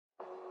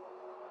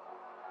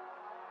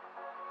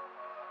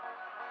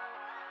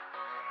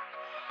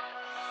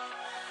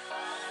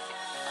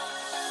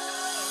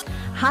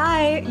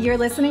Hi, you're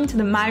listening to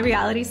the My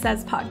Reality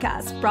Says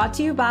podcast, brought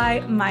to you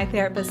by My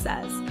Therapist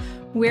Says.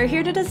 We're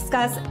here to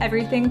discuss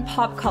everything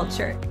pop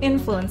culture,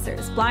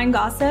 influencers, blind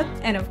gossip,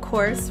 and of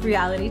course,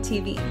 reality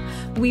TV.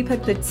 We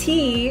put the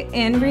T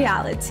in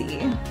reality.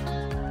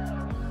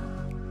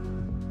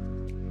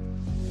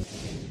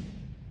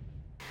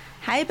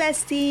 Hi,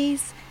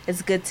 besties.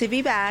 It's good to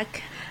be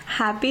back.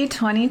 Happy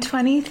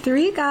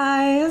 2023,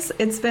 guys.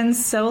 It's been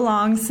so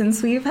long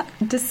since we've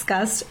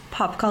discussed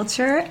pop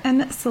culture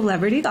and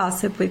celebrity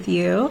gossip with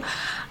you.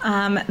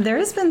 There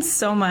has been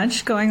so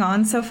much going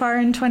on so far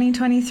in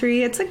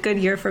 2023. It's a good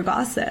year for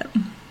gossip.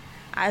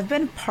 I've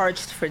been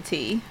parched for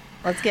tea.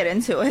 Let's get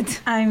into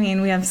it. I mean,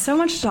 we have so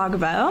much to talk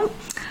about.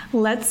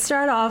 Let's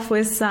start off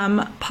with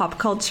some pop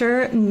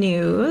culture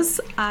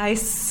news. I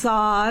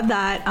saw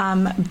that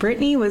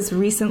Britney was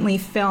recently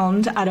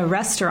filmed at a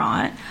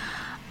restaurant.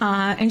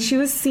 And she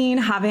was seen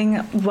having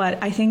what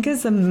I think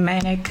is a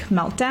manic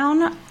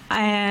meltdown.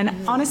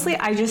 And honestly,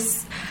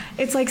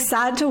 it's like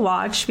sad to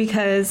watch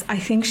because I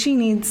think she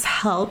needs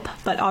help,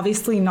 but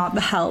obviously not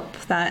the help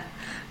that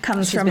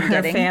comes from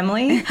her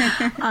family.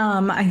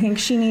 I think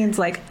she needs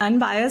like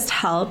unbiased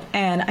help.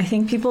 And I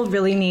think people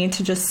really need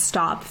to just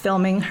stop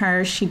filming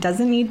her. She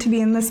doesn't need to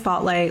be in the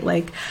spotlight.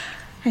 Like,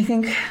 I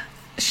think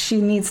she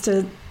needs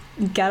to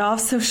get off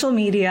social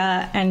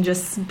media and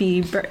just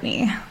be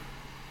Britney.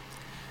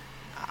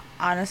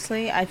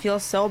 Honestly, I feel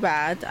so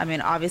bad. I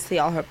mean, obviously,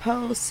 all her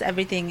posts,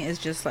 everything is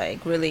just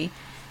like really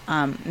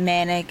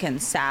manic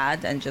and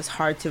sad and just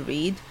hard to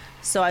read.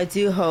 So I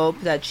do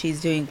hope that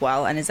she's doing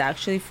well and is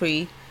actually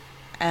free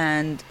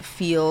and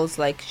feels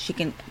like she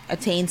can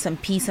attain some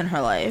peace in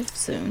her life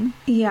soon.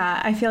 Yeah,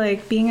 I feel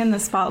like being in the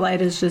spotlight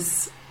is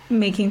just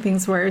making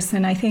things worse.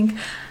 And I think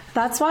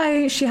that's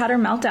why she had her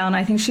meltdown.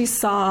 I think she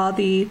saw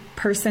the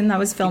person that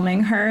was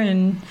filming her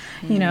and,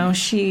 you know,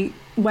 she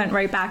went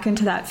right back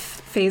into that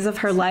phase of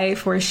her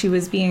life where she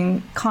was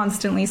being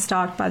constantly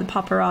stalked by the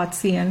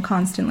paparazzi and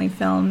constantly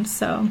filmed.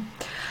 So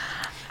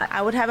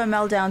I would have a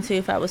meltdown too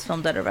if I was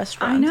filmed at a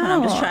restaurant. I know. And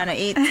I'm just trying to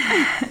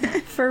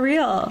eat. For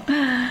real.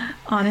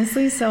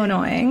 Honestly, so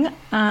annoying.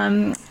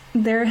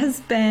 There has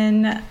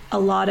been a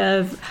lot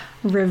of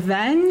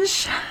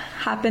revenge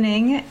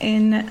happening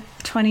in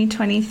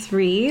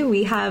 2023.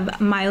 We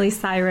have Miley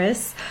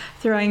Cyrus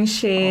throwing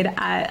shade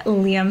at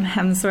Liam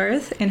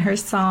Hemsworth in her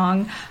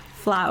song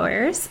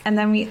Flowers. And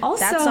then we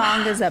also... That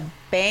song is a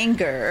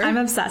banger. I'm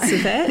obsessed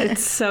with it.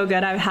 It's so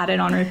good. I've had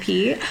it on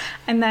repeat.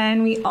 And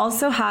then we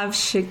also have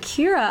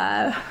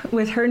Shakira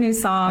with her new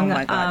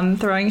song,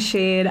 throwing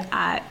shade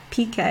at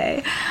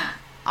PK.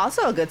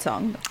 Also a good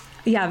song.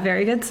 Yeah,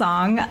 very good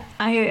song.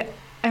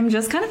 I'm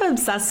just kind of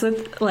obsessed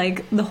with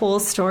like the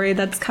whole story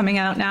that's coming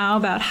out now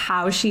about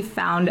how she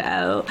found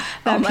out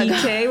that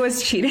PK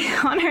was cheating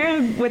on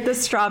her with the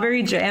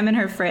strawberry jam in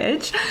her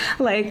fridge,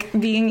 like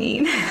being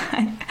eaten.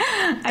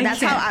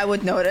 That's how I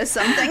would notice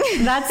something.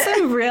 That's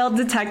some real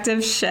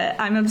detective shit.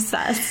 I'm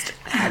obsessed.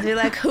 I'd be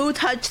like, who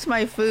touched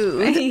my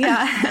food?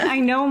 Yeah,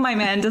 I know my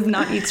man does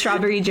not eat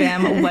strawberry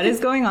jam. What is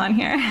going on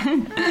here?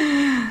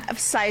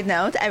 Side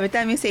note, every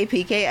time you say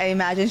PK, I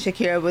imagine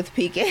Shakira with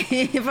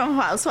PK from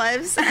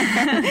Housewives.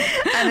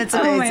 And it's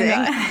amazing.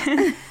 Oh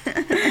my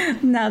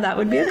God. No, that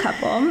would be a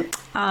couple.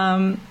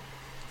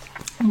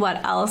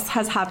 What else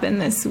has happened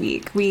this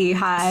week? We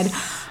had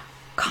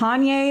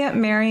Kanye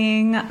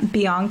marrying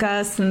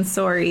Bianca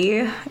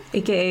Censori,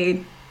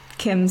 aka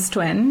Kim's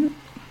twin.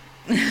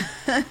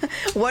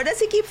 Where does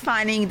he keep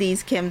finding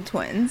these Kim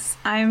twins?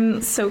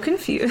 I'm so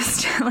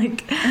confused.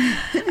 Like,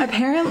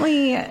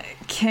 apparently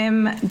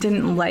Kim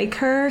didn't like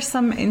her,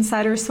 some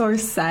insider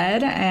source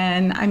said,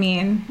 and I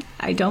mean,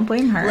 I don't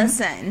blame her.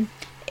 Listen,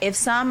 if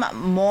some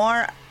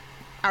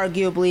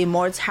arguably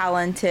more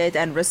talented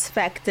and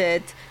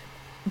respected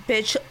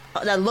bitch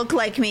that looked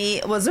like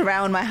me was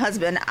around my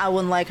husband, I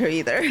wouldn't like her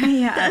either.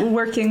 Yeah,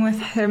 working with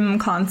him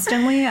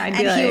constantly, I'd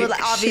be like, he would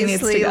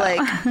obviously she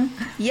needs to go.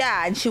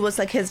 Yeah, and she was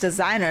like his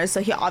designer, so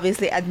he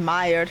obviously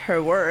admired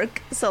her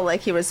work, so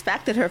like he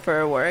respected her for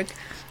her work.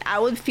 I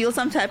would feel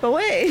some type of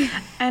way.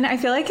 And I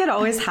feel like it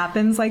always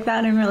happens like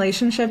that in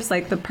relationships,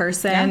 like the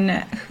person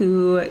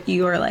who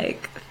you are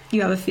like,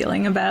 you have a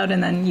feeling about,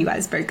 and then you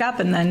guys break up,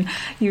 and then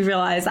you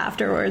realize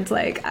afterwards,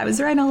 like, I was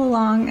right all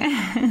along.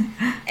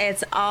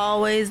 It's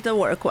always the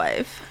work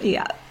wife.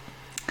 Yeah.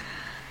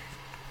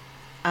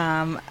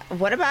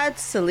 What about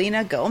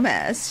Selena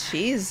Gomez?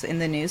 She's in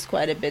the news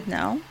quite a bit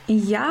now.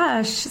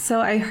 Yeah,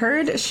 so I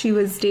heard she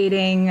was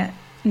dating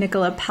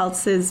Nicola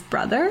Peltz's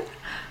brother.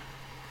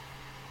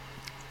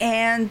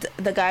 And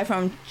the guy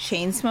from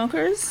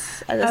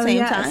Chainsmokers at the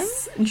same time?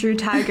 Drew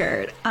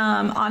Taggart.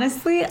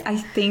 Honestly, I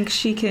think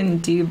she can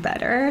do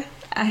better.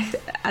 I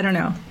don't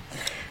know.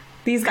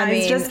 These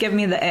guys just give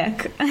me the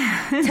ick.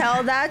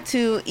 Tell that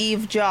to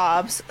Eve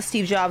Jobs,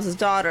 Steve Jobs'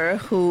 daughter,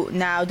 who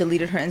now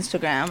deleted her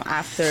Instagram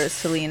after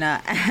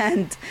Selena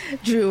and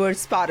Drew were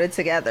spotted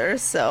together.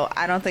 So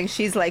I don't think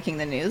she's liking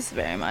the news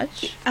very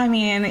much. I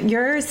mean,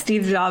 you're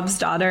Steve Jobs'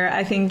 daughter.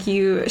 I think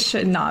you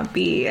should not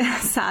be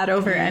sad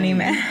over any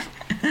man.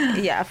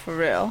 Yeah, for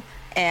real.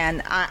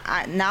 And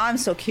now I'm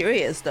so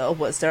curious, though.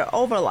 Was there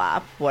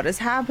overlap? What is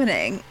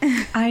happening?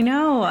 I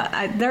know.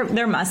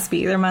 There must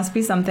be. There must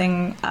be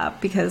something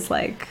up because,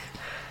 like,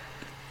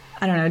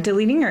 I don't know,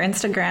 deleting your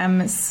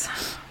Instagram is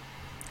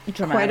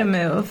Dramatic. quite a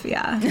move.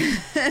 Yeah.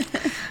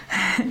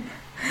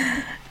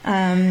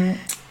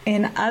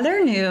 In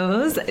other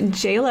news,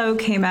 J-Lo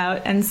came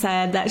out and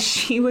said that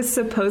she was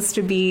supposed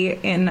to be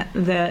in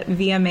the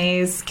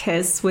VMAs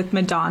kiss with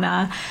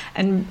Madonna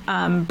and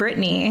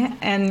Britney,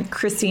 and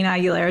Christina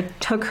Aguilera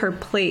took her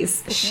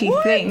place. She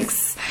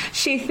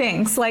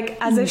thinks,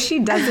 like, as if she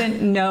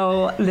doesn't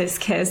know this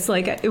kiss.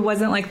 Like, it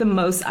wasn't like the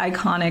most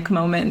iconic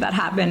moment that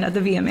happened at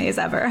the VMAs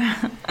ever.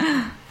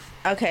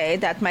 Okay,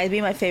 that might be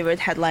my favorite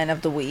headline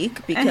of the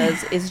week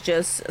because it's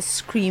just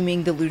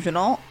screaming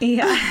delusional.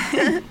 Yeah.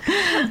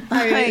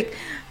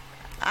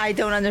 I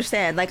don't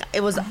understand. Like,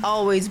 it was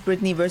always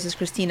Britney versus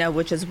Christina,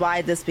 which is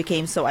why this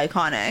became so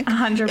iconic.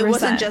 100%. It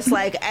wasn't just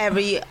like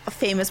every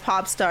famous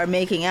pop star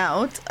making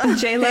out.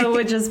 J-Lo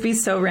would just be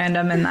so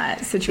random in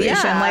that situation.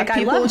 Yeah, like,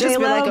 I love just J-Lo,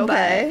 be like,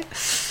 okay.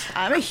 but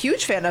I'm a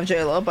huge fan of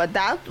J-Lo, but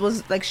that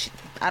was like...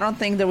 I don't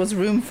think there was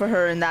room for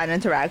her in that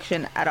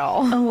interaction at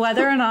all.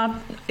 Whether or not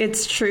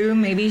it's true,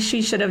 maybe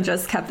she should have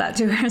just kept that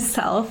to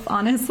herself,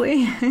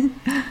 honestly.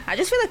 I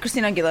just feel like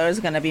Christina Aguilera is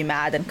going to be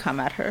mad and come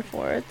at her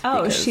for it.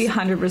 Oh, she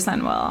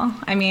 100% will.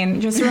 I mean,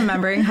 just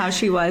remembering how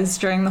she was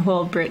during the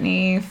whole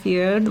Britney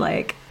feud,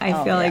 like,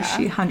 I feel like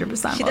she 100%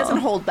 will. She doesn't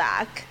hold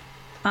back.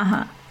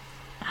 Uh-huh.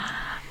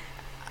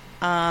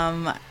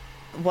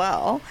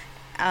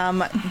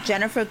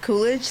 Jennifer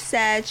Coolidge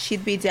said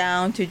she'd be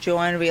down to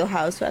join Real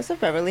Housewives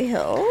of Beverly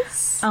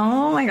Hills.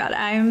 Oh my god,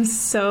 I'm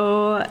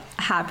so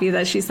happy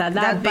that she said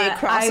that. That'd be a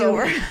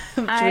crossover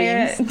of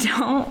dreams.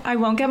 I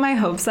won't get my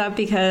hopes up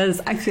because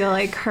I feel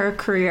like her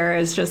career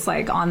is just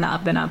like on the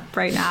up and up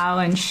right now,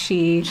 and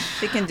she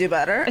can do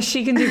better.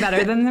 She can do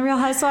better than the Real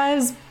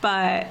Housewives,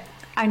 but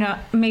I know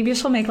maybe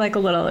she'll make like a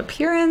little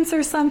appearance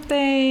or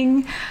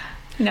something.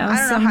 You know, I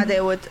don't know how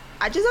they would.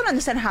 I just don't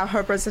understand how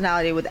her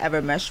personality would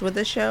ever mesh with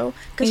the show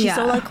because she's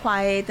so like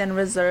quiet and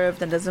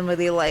reserved and doesn't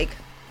really like,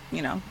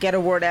 you know, get a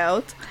word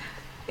out.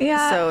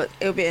 Yeah. So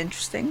it would be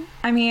interesting.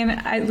 I mean,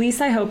 at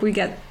least I hope we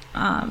get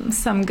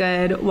some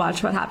good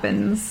Watch What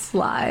Happens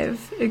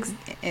live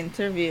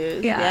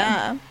interviews.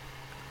 Yeah.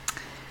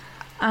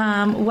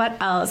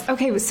 What else?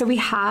 Okay, so we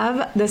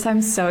have this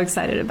I'm so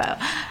excited about.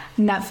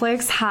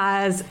 Netflix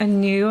has a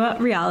new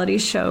reality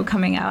show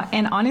coming out.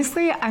 And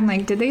honestly, I'm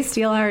like, did they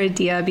steal our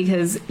idea?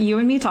 Because you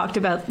and me talked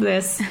about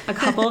this a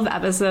couple of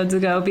episodes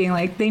ago, being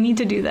like, they need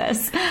to do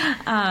this.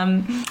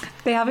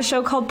 They have a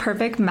show called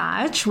Perfect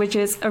Match, which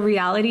is a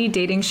reality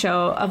dating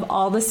show of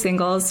all the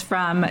singles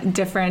from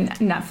different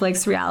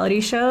Netflix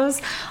reality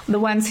shows. The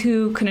ones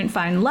who couldn't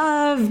find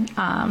love,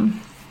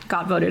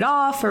 got voted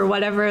off, or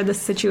whatever the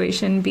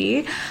situation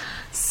be.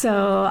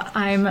 So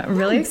I'm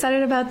really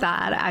excited about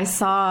that. I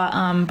saw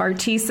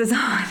Bartiz is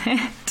on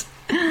it.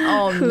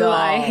 Oh, who no.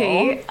 I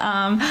hate.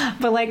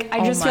 But like,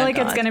 I just feel like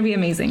it's going to be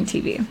amazing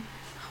TV.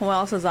 Who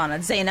else is on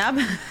it? Zainab?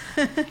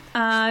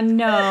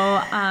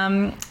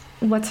 No.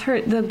 What's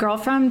the girl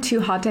from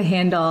Too Hot to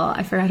Handle?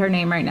 I forgot her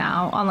name right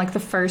now. On like the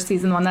first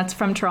season one, that's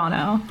from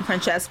Toronto.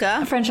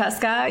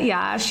 Francesca,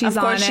 yeah, she's on it.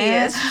 Of course she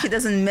is. She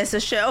doesn't miss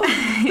a show.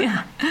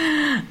 Yeah.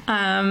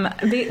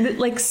 They,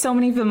 like, so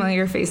many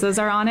familiar faces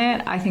are on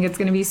it. I think it's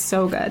going to be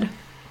so good.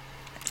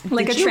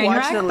 Like Did a train you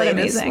watch wreck, the but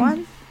latest amazing.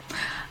 one?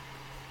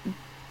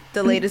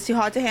 The latest Too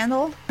Hot to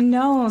Handle?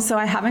 No, so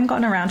I haven't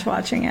gotten around to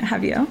watching it.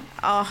 Have you?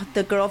 Oh,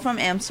 the girl from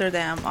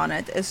Amsterdam on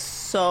it is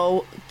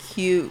so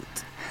cute.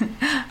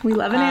 We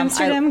love an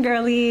Amsterdam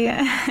girly.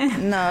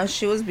 No,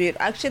 she was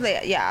beautiful. Actually,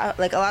 yeah,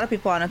 like a lot of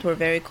people on it were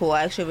very cool.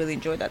 I actually really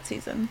enjoyed that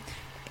season.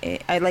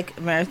 I like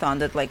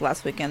marathoned it like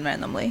last weekend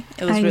randomly.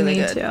 It was really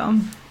good. Too.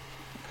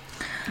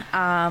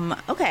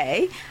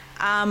 Okay.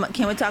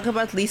 Can we talk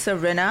about Lisa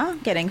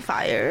Rinna getting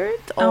fired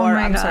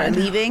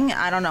leaving?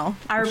 I don't know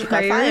if she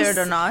got fired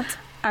or not.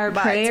 Our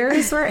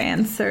prayers were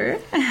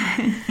answered. I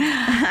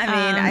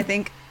mean, I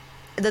think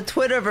the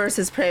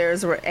Twitterverse's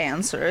prayers were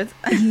answered.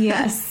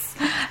 Yes.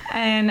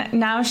 And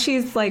now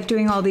she's like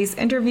doing all these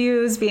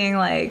interviews being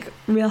like,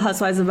 Real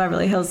Housewives of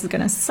Beverly Hills is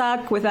going to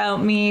suck without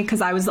me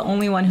because I was the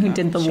only one who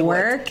did the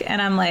work.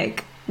 And I'm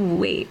like,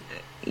 wait,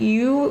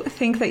 you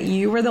think that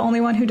you were the only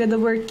one who did the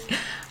work?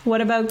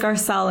 What about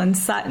Garcelle and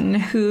Sutton,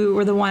 who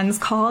were the ones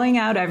calling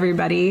out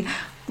everybody?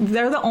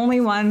 They're the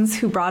only ones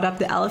who brought up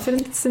the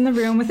elephants in the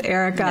room with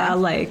Erica. Yeah.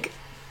 Like,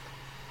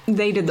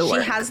 they did the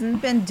work. She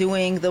hasn't been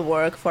doing the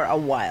work for a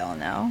while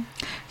now.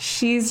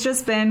 She's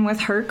just been with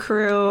her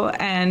crew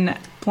and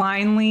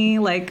blindly,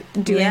 like,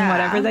 doing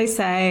whatever they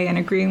say and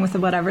agreeing with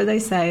whatever they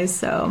say.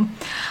 So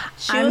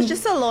she was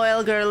just a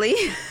loyal girly.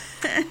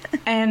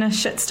 And a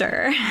shit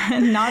stirrer.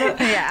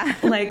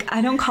 Like,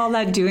 I don't call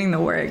that doing the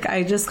work.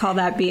 I just call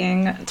that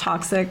being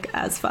toxic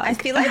as fuck. I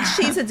feel like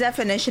she's a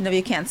definition of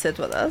you can't sit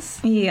with us.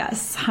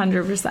 Yes,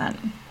 100%.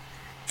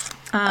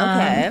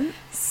 Okay.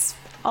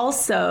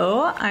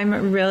 Also,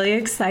 I'm really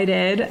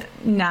excited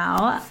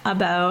now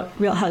about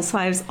Real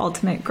Housewives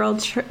Ultimate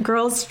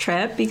Girls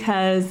Trip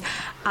because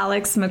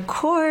Alex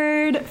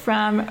McCord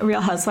from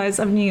Real Housewives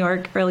of New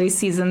York early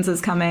seasons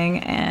is coming,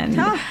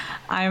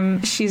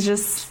 and she's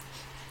just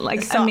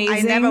like amazing.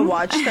 I never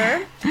watched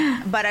her,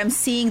 but I'm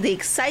seeing the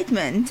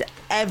excitement.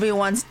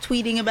 Everyone's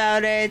tweeting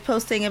about it,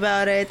 posting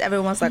about it.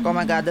 Everyone's like, oh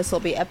my God, this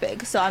will be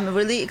epic. So I'm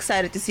really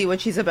excited to see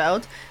what she's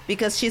about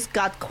because she's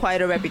got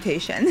quite a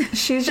reputation.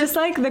 She's just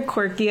like the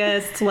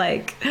quirkiest,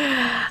 like,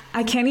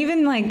 I can't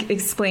even like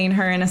explain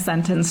her in a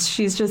sentence.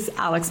 She's just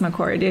Alex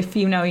McCord. If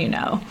you know, you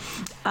know.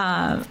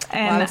 And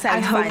I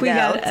hope we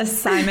get a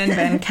Simon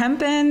Van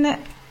Kempen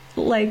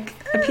like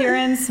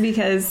appearance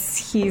because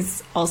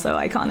he's also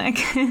iconic.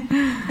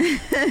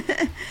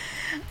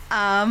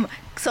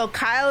 So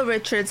Kyle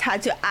Richards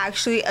had to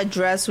actually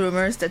address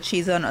rumors that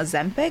she's on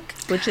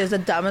Ozempic, which is the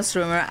dumbest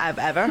rumor I've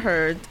ever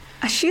heard.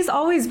 She's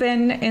always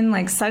been in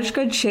like such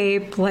good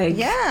shape. Like,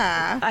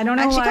 yeah, I don't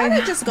know and why. She kind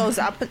of just goes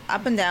up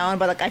and down,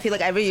 but like I feel like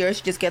every year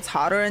she just gets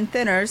hotter and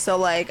thinner. So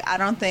like I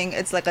don't think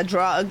it's like a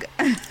drug.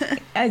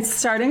 It's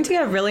starting to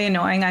get really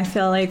annoying. I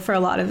feel like for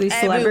a lot of these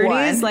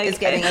celebrities, like is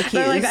getting accused.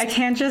 They're like, I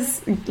can't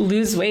just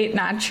lose weight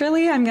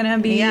naturally. I'm gonna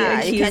be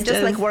accused. You can't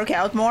just like work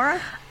out more.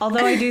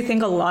 Although I do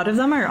think a lot of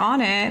them are on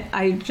it.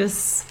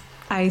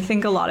 I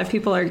think a lot of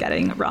people are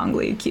getting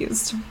wrongly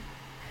accused.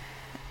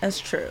 That's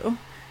true.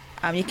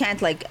 You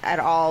can't like at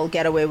all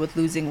get away with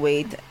losing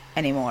weight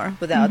anymore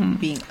without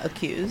being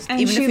accused. And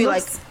even if you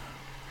like,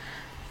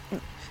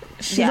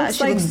 she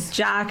looks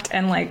jacked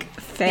and like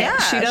fit. Yeah,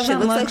 she doesn't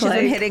look like she's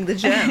been hitting the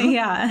gym.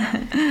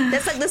 Yeah,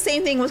 that's like the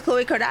same thing with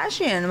Khloe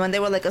Kardashian when they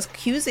were like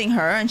accusing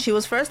her, and she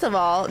was first of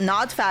all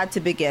not fat to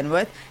begin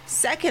with.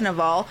 Second of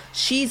all,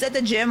 she's at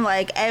the gym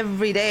like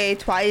every day,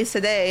 twice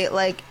a day.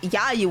 Like,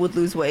 yeah, you would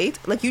lose weight.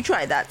 Like, you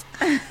tried that.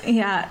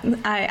 Yeah,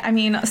 I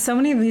mean, so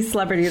many of these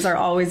celebrities are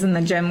always in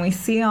the gym. We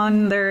see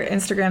on their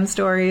Instagram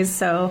stories,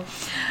 so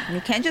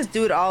you can't just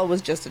do it all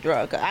with just a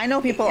drug. I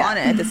know people on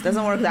it. It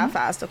doesn't work that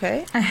fast,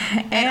 okay?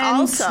 And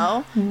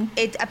also,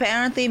 it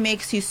apparently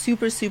makes you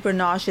super, super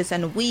nauseous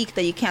and weak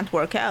that you can't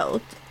work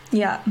out.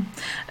 Yeah,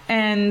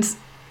 and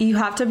you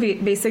have to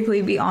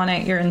basically be on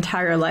it your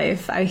entire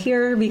life, I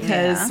hear,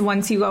 because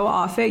once you go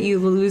off it, you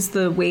lose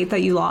the weight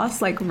that you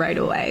lost like right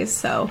away.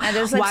 So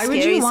there's, like, why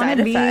would you want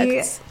to be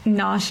effects.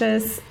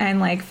 Nauseous and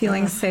like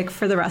feeling sick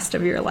for the rest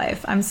of your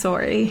life? I'm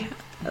sorry.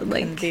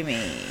 Like, be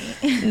me.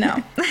 No.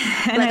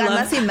 And like,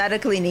 unless you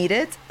medically need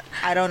it,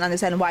 I don't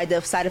understand why the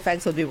side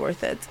effects would be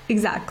worth it.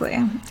 Exactly.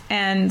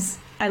 And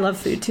I love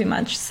food too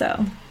much,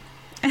 so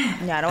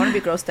yeah, I don't want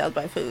to be grossed out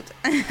by food.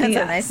 That's a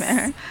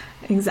nightmare.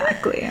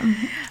 Exactly.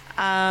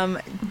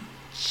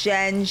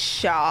 Jen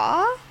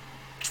Shah.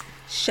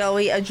 Shall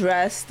we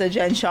address the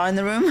Jen Shah in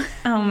the room?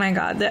 Oh my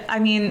God. I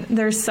mean,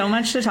 there's so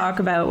much to talk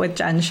about with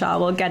Jen Shah.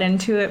 We'll get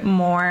into it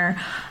more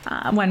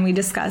when we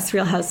discuss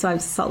Real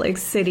Housewives of Salt Lake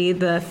City,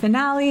 the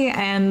finale,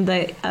 and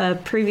the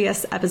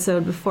previous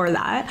episode before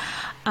that.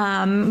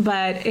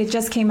 But it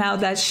just came out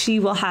that she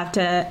will have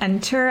to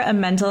enter a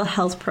mental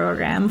health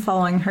program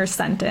following her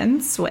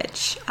sentence,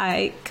 which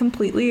I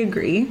completely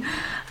agree.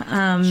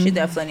 She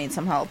definitely needs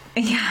some help.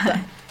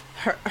 Yeah.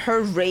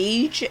 Her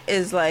rage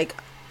is like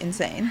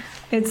insane.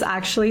 It's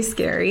actually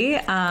scary.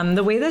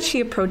 The way that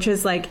she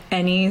approaches like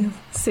any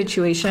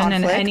situation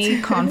and any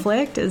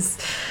conflict is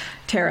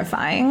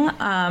terrifying.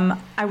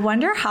 I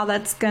wonder how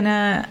that's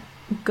gonna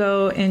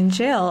go in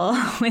jail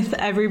with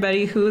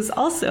everybody who's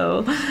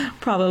also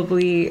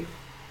probably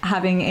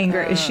having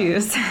anger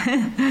issues.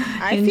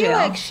 I feel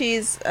like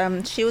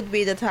she would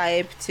be the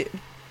type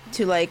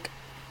to like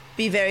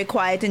be very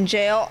quiet in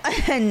jail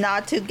and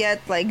not to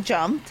get like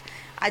jumped.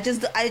 I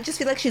just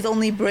feel like she's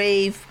only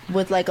brave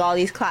with like all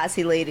these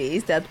classy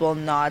ladies that will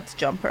not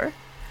jump her.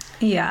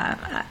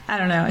 Yeah, I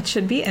don't know. It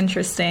should be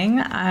interesting.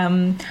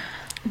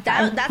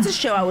 That's a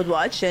show I would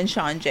watch, and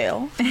Shaw in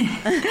jail.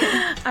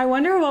 I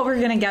wonder what we're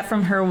gonna get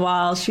from her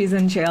while she's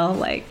in jail.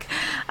 Like,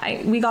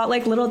 we got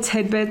like little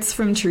tidbits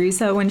from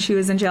Teresa when she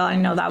was in jail. I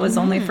know that was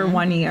only for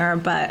 1 year,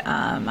 but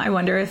I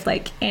wonder if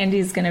like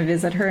Andy's gonna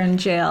visit her in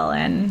jail,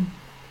 and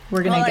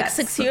we're gonna get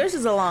 6 years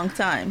is a long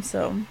time.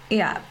 So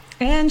yeah.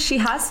 And she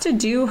has to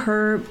do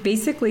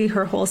basically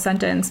her whole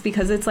sentence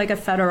because it's like a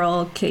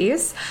federal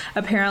case.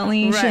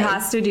 Apparently, she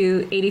has to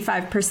do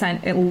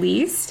 85% at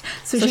least.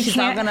 So she's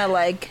not going to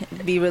like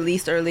be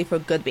released early for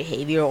good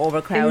behavior or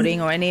overcrowding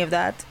or any of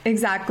that?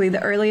 Exactly.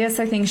 The earliest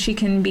I think she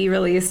can be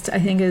released, I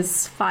think,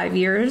 is 5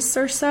 years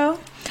or so.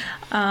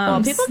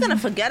 Well, people are going to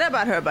forget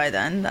about her by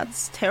then.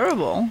 That's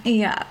terrible.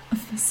 Yeah.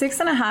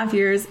 6.5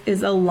 years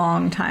is a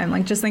long time.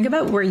 Like, just think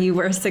about where you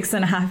were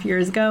 6.5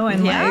 years ago.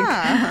 And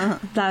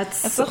like,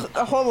 that's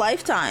a whole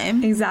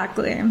lifetime.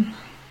 Exactly.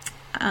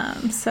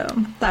 So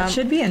that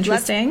should be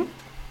interesting.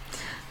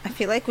 I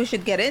feel like we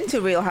should get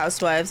into Real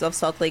Housewives of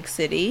Salt Lake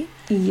City.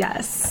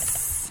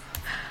 Yes.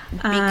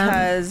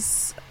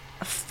 Because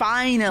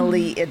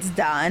finally it's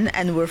done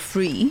and we're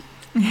free.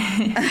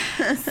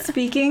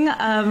 Speaking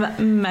of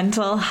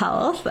mental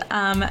health,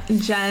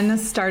 Jen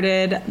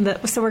started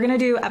so we're going to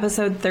do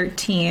episode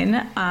 13,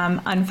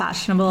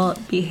 unfashionable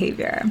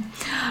behavior.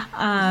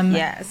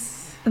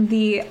 Yes.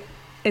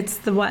 It's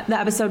the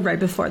episode right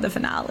before the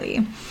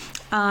finale.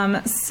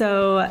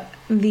 So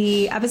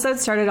the episode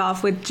started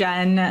off with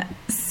Jen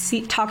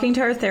talking to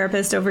her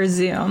therapist over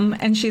Zoom,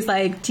 and she's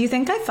like, "Do you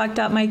think I fucked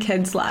up my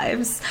kids'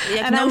 lives?"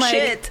 Yeah, and no I'm like,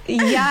 shit.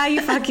 "Yeah,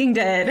 you fucking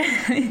did."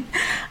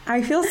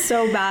 I feel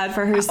so bad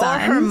for her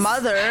son. Or her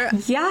mother.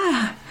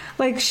 Yeah.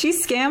 Like, she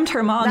scammed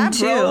her mom, That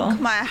too. broke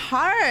my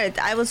heart.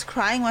 I was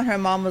crying when her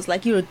mom was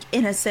like, "You're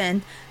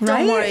innocent. Don't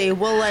Right? worry.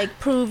 We'll, like,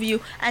 prove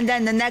you." And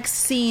then the next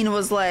scene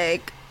was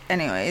like...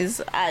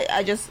 Anyways,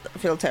 I just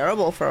feel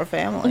terrible for her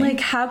family.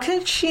 Like, how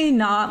could she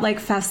not, like,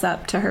 fess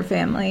up to her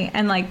family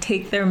and, like,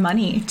 take their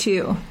money,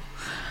 too?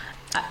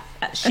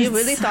 She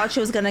really thought she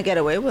was going to get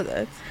away with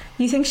it.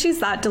 You think she's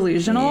that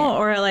delusional? Yeah.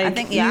 Or, like... I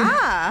think,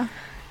 yeah.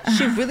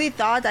 She really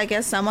thought, I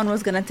guess, someone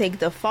was going to take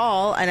the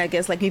fall, and I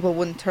guess, like, people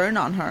wouldn't turn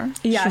on her.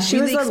 Yeah, she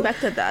really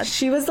expected that.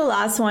 She was the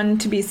last one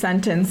to be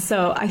sentenced,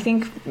 so I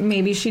think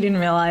maybe she didn't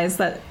realize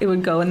that it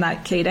would go in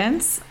that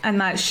cadence and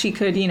that she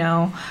could, you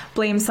know,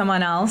 blame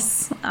someone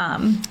else.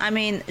 I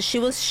mean, she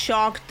was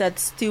shocked that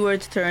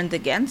Stewart turned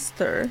against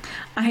her.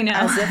 I know.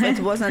 As if it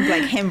wasn't,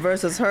 like, him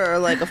versus her.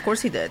 Like, of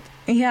course he did.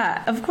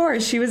 Yeah, of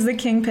course. She was the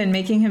kingpin,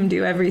 making him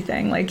do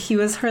everything. Like, he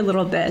was her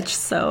little bitch,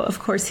 so of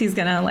course he's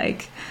gonna,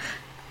 like...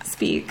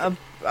 speak.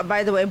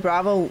 By the way,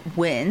 Bravo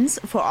wins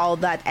for all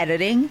that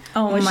editing.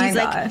 Oh when my she's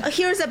God. like,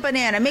 "Here's a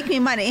banana, make me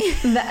money."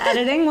 The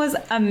editing was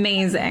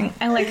amazing,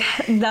 and like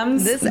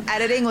This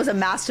editing was a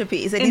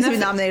masterpiece. It needs to be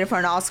nominated for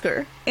an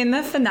Oscar. In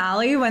the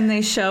finale, when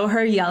they show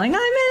her yelling,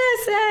 "I'm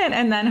innocent,"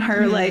 and then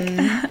her like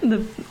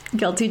the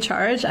guilty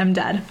charge, I'm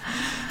dead.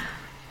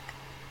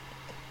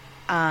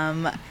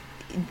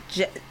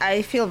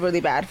 I feel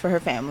really bad for her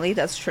family.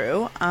 That's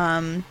true.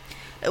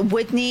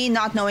 Whitney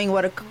not knowing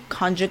what a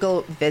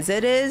conjugal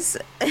visit is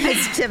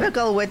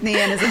typical Whitney,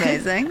 and is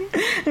amazing.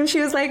 And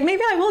she was like,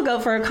 "Maybe I will go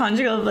for a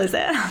conjugal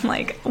visit." I'm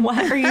like,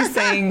 "What are you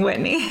saying,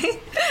 Whitney?"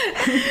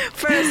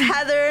 First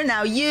Heather,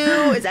 now you.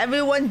 Is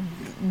everyone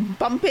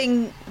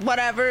bumping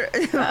whatever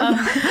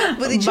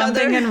with each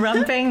other? Bumping and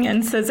rumping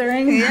and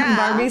scissoring. Yeah.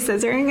 Barbie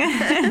scissoring.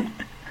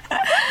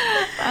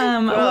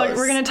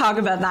 We're going to talk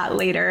about that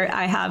later.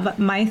 I have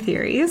my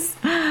theories.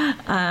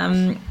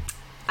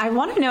 I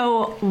want to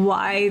know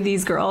why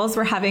these girls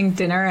were having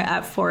dinner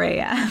at 4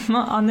 a.m.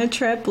 on the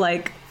trip.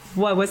 Like,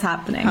 what was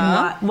happening?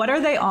 Huh? What are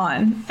they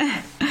on?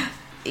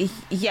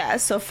 Yeah,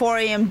 so 4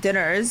 a.m.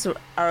 dinners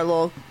are a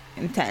little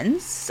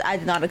intense. I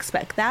did not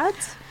expect that.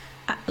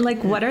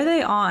 Like, what are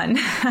they on?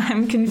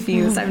 I'm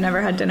confused. I've never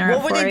had dinner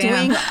at 4 a.m. What were they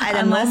doing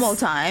at a normal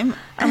time?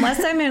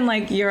 Unless I'm in,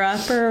 like,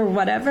 Europe or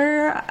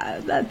whatever.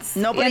 That's...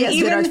 Nobody has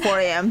dinner at 4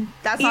 a.m.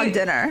 That's not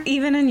dinner.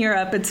 Even in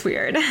Europe, it's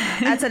weird.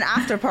 That's an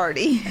after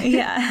party.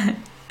 Yeah.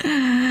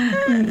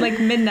 Like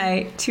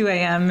midnight, 2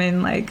 a.m.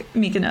 in like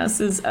Mykonos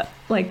is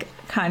like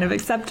kind of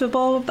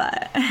acceptable,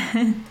 but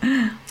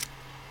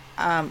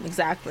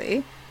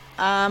exactly.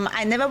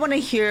 I never want to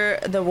hear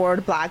the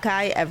word black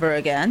eye ever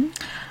again.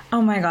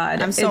 Oh my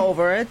God, I'm so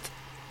over it.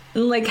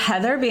 Like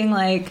Heather being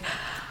like,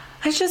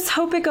 "I just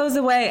hope it goes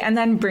away," and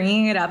then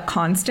bringing it up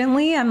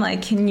constantly. I'm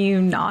like, can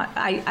you not?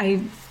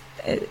 I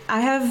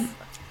have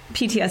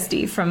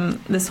PTSD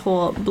from this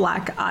whole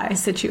black eye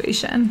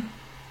situation.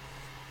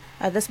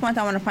 At this point,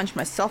 I want to punch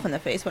myself in the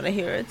face when I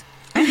hear it.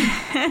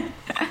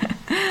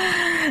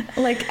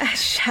 Like,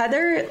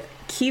 Heather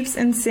keeps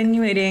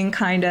insinuating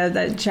kind of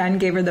that Jen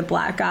gave her the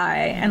black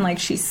eye, and like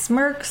she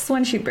smirks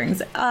when she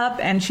brings it up,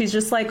 and she's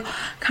just like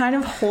kind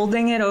of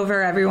holding it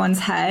over everyone's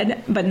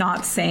head but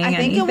not saying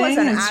anything. I think it was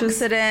an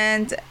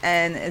accident,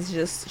 and it's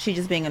just she's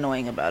just being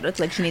annoying about it.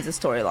 Like, she needs a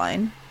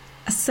storyline.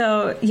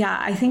 So, yeah,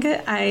 I think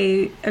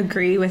I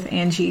agree with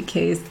Angie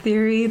K's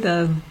theory,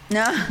 the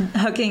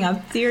hooking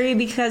up theory,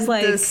 because,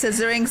 like... The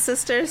scissoring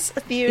sisters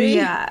theory?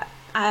 Yeah.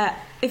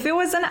 If it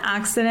was an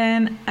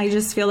accident, I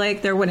just feel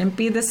like there wouldn't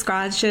be the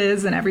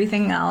scratches and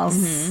everything else.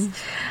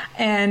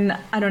 Mm-hmm. And,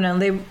 I don't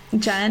know,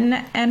 Jen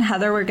and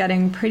Heather were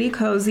getting pretty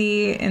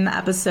cozy in the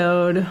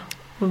episode,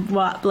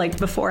 like,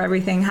 before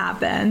everything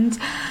happened.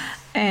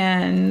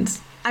 And...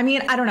 I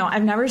mean, I don't know.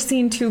 I've never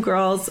seen two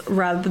girls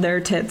rub their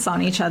tits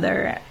on each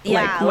other,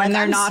 like when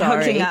they're not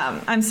hooking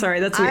up. I'm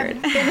sorry, that's weird.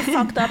 I've been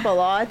fucked up a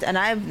lot, and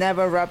I've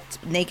never rubbed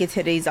naked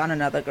titties on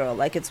another girl.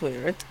 Like, it's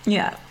weird.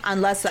 Yeah.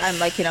 Unless I'm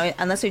like, you know,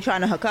 unless you're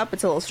trying to hook up,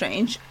 it's a little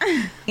strange.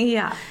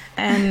 Yeah,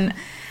 and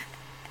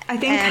I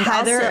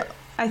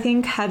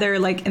think Heather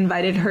like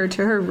invited her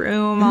to her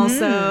room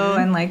also,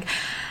 and like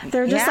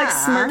they're just like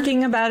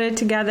smirking about it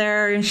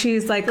together, and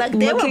she's like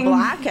they were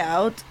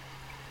blackout.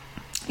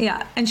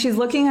 Yeah, and she's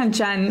looking at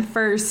Jen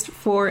first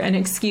for an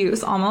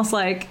excuse, almost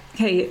like,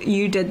 "Hey,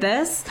 you did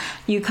this.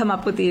 You come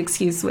up with the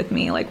excuse with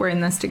me. Like, we're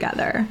in this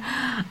together."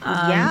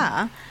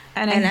 And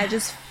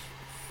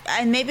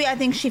maybe I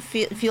think she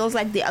feels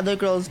like the other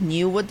girls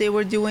knew what they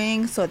were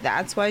doing, so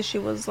that's why she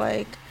was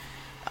like,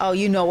 "Oh,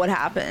 you know what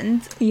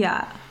happened."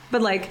 Yeah.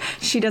 but like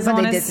she doesn't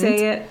But they want to didn't.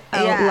 say it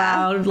out Yeah.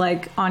 loud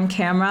like on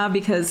camera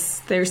because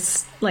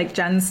there's like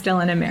Jen's still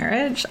in a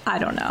marriage. I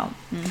don't know.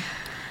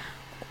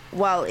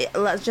 Well,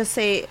 let's just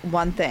say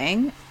one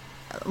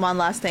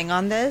last thing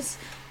on this.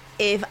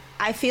 If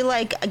I feel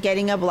like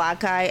getting a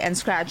black eye and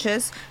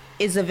scratches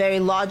is a very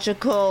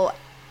logical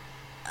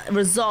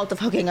result of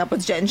hooking up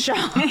with Jen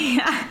Shaw.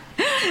 Yeah.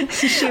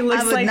 She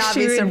looks would like not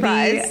she be would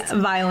surprised. be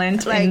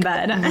violent Like in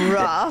bed.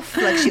 rough.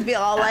 Like she'd be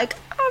all like,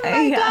 oh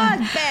my Yeah.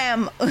 God,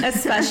 bam.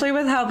 Especially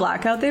with how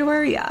blackout they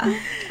were. Yeah.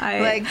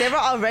 Like they were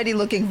already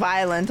looking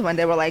violent when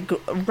they were like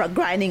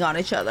grinding on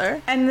each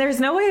other. And there's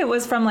no way it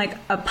was from like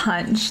a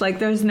punch. Like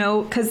there's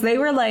no, because they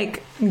were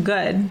like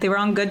good. They were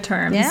on good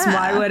terms. Yeah.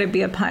 Why would it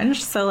be a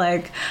punch? So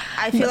like,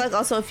 I feel like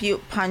also if you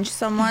punch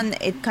someone,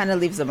 it kind of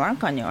leaves a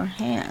mark on your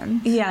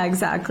hand. yeah,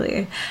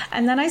 exactly.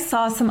 And then I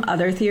saw some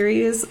other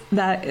theories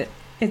that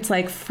it's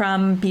like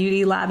from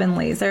Beauty Lab and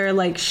Laser.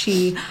 Like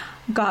she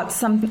got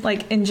some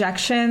like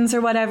injections or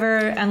whatever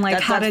and like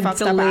That had got a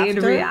fucked up delayed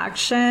after?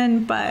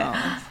 reaction. But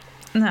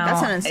no.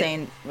 That's an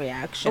insane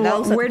reaction. That Well,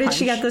 looks like where a did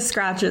she punch. get the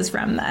scratches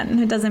from then?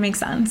 It doesn't make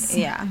sense.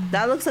 Yeah,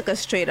 that looks like a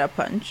straight up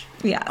punch.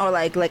 Yeah. Or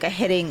like a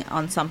hitting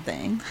on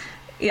something.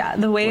 Yeah,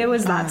 the way it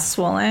was that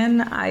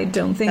swollen, I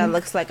don't think That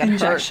looks like it hurt.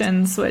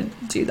 injections would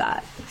do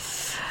that.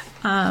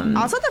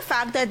 Also, the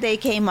fact that they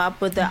came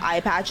up with the eye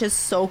patches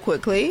so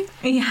quickly.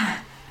 Yeah.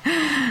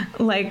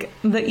 Like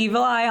the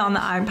evil eye on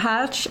the eye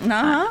patch.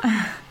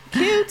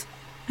 Cute.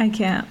 I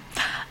can't.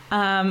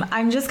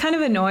 I'm just kind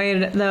of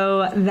annoyed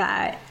though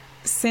that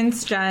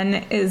since Jen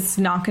is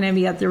not going to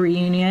be at the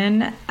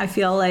reunion, I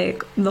feel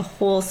like the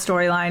whole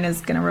storyline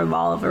is going to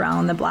revolve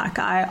around the black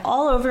eye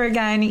all over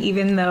again,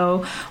 even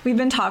though we've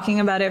been talking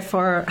about it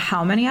for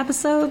how many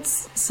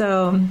episodes?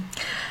 So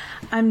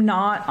I'm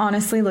not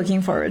honestly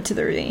looking forward to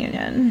the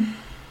reunion.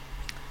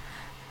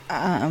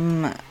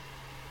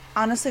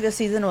 Honestly, the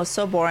season was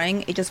so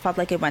boring. It just felt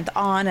like it went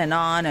on and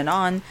on and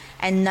on,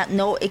 and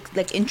no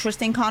like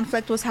interesting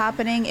conflict was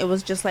happening. It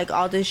was just like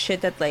all this shit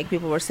that like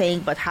people were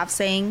saying but half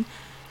saying,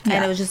 and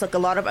Yeah. it was just like a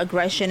lot of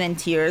aggression and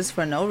tears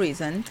for no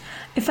reason.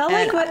 It felt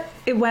And like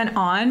it went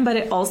on, but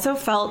it also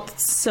felt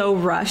so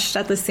rushed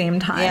at the same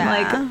time.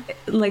 Yeah.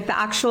 Like the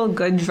actual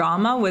good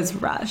drama was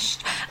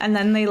rushed, and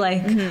then they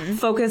like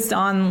focused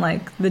on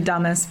like the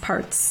dumbest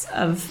parts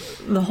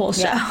of the whole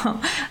show,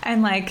 Yeah.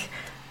 and like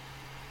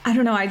I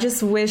don't know. I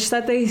just wish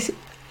that they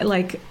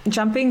like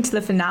jumping to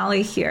the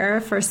finale here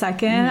for a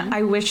second.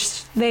 I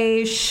wish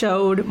they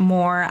showed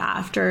more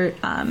after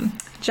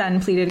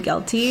Jen pleaded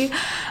guilty.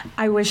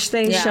 I wish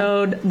they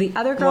showed the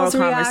other girls'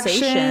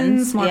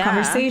 reactions, more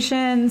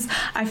conversations.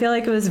 I feel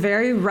like it was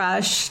very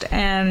rushed,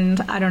 and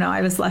I don't know.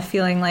 I was left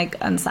feeling like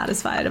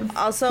unsatisfied of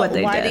Also, what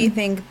they why did. do you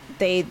think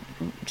they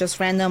just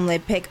randomly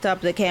picked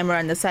up the camera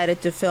and decided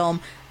to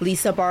film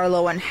Lisa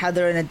Barlow and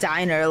Heather in a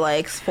diner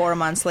like 4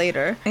 months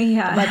later?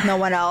 Yeah. But no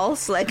one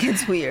else? Like,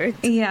 it's weird.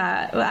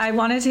 Yeah, I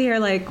wanted to hear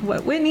like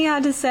what Whitney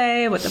had to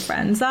say, what the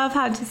Friends of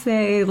had to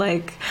say.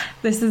 Like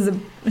this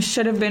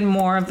should have been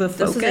more of the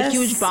focus. This is a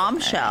huge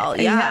bombshell.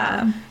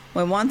 Yeah.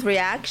 We want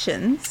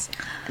reactions.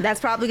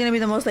 That's probably going to be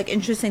the most like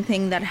interesting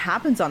thing that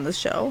happens on the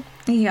show.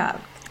 Yeah.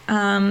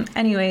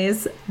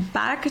 Anyways,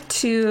 back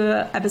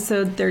to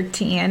episode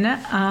 13.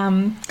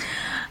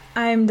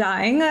 I'm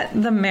dying.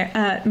 The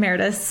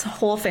Meredith's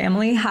whole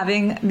family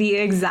having the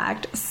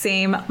exact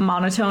same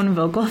monotone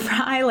vocal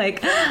fry.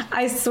 Like,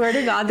 I swear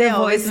to God, their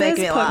always make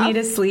voices me put laugh. me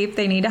to sleep.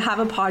 They need to have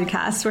a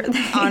podcast where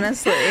they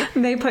Honestly.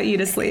 they put you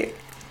to sleep.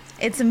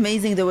 It's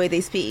amazing the way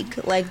they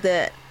speak. Like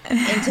the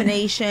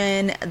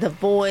intonation, the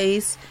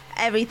voice,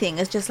 everything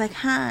is just like,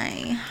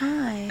 hi.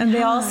 And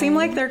they all seem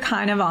like they're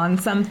kind of on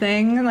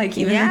something, like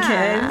even Yeah.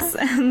 the kids.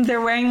 And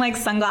they're wearing like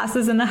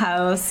sunglasses in the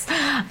house.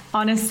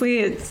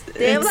 Honestly,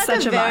 They have it's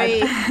like such a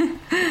very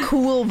vibe.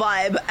 cool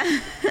vibe.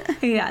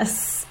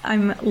 Yes,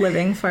 I'm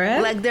living for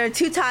it. Like they're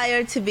too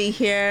tired to be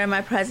here.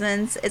 My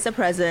presence is a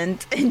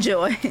present.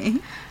 Enjoy.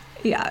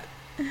 Yeah.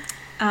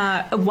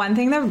 One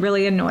thing that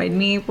really annoyed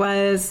me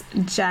was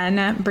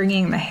Jen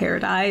bringing the hair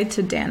dye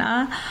to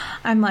Dana.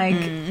 I'm like,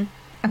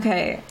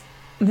 okay,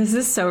 this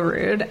is so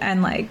rude.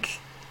 And like,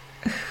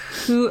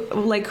 who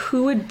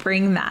would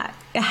bring that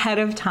ahead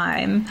of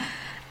time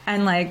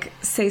and like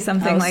say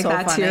something like so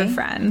that to your funny.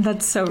 friend?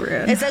 That's so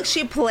rude. It's like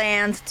she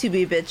planned to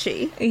be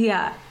bitchy.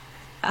 Yeah.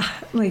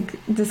 Like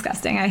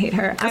disgusting. I hate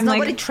her. Because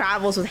nobody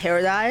travels with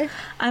hair dye.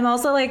 I'm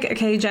also like,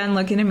 okay, Jen,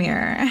 look in a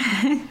mirror.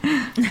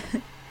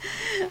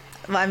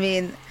 I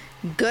mean,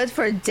 good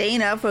for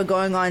Dana for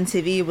going on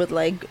TV with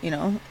like, you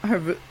know,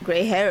 her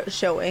gray hair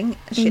showing.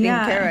 She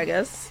didn't care, I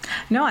guess.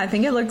 No, I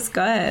think it looks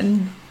good.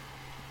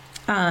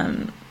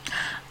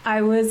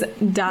 I was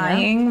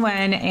dying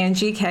when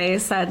Angie K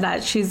said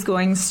that she's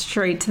going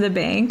straight to the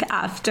bank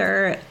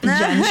after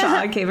Jen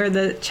Shaw gave her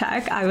the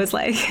check. I was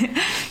like,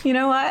 you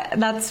know what?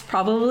 That's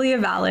probably a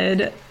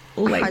valid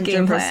like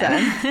game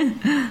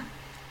plan.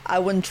 I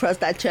wouldn't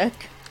trust that check.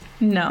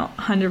 No,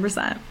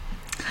 100%.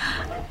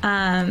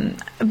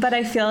 But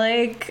I feel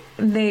like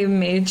they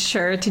made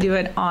sure to do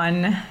it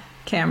on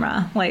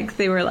camera. Like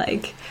they were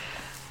like,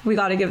 we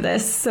got to give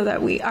this so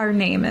that our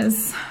name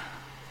is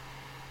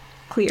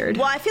cleared.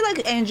 Well, I feel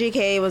like Angie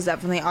K was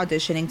definitely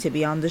auditioning to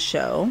be on the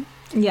show.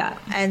 Yeah.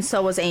 And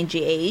so was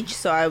Angie H.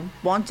 So I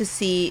want to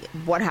see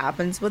what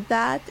happens with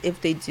that if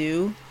they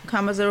do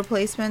come as a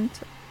replacement.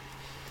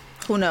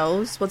 Who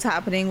knows what's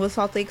happening with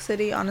Salt Lake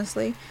City,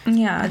 honestly,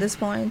 at this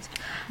point.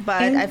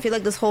 But I feel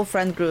like this whole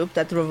friend group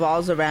that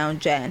revolves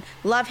around Jen.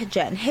 Love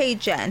Jen, hate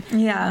Jen.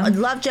 Yeah.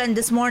 Love Jen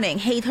this morning,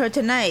 hate her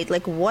tonight.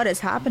 Like, what is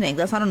happening?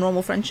 That's not a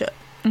normal friendship.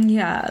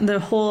 Yeah, the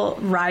whole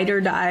ride or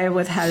die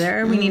with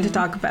Heather. We need to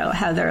talk about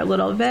Heather a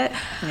little bit.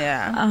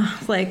 Yeah.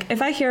 Like,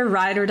 if I hear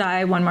ride or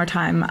die one more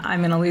time, I'm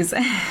going to lose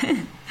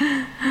it.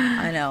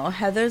 I know.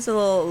 Heather's a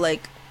little,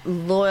 like,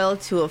 loyal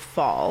to a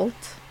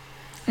fault,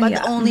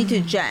 but only to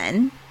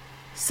Jen.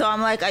 So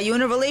I'm like, are you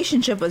in a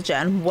relationship with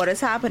Jen? What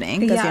is happening?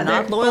 Because you're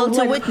not loyal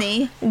to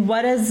Whitney.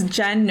 What does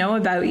Jen know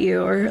about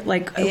you? Or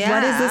like,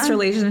 what is this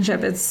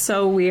relationship? It's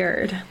so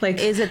weird. Like,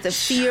 is it the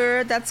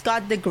fear that's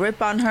got the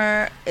grip on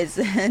her? Is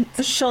it?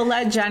 She'll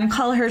let Jen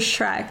call her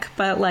Shrek,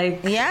 but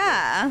like,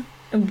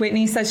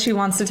 Whitney says she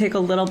wants to take a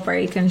little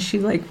break, and she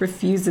like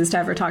refuses to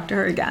ever talk to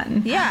her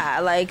again. Yeah,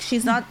 like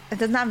she's not. It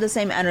doesn't have the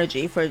same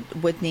energy for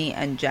Whitney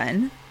and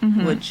Jen,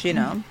 which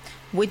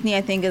Whitney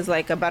I think is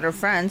like a better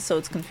friend, so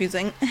it's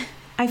confusing.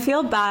 I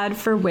feel bad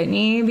for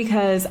Whitney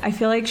because I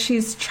feel like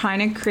she's trying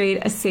to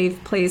create a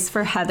safe place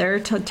for Heather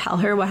to tell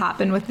her what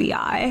happened with the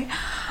eye.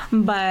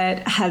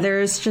 But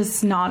Heather's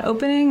just not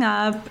opening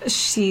up.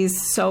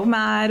 She's so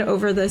mad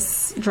over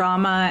this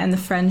drama and the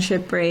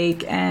friendship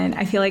break. And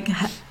I feel like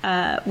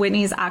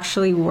Whitney's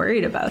actually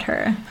worried about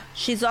her.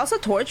 She's also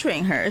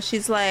torturing her.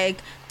 She's like,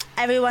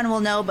 everyone will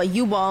know, but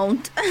you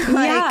won't.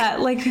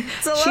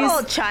 It's a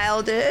little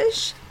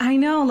childish. I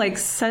know, like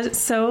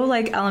so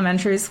like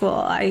elementary school.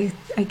 I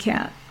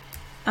can't.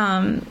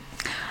 And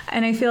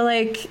I feel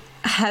like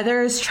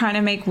Heather's trying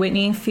to make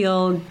Whitney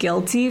feel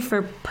guilty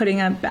for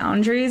putting up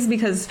boundaries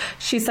because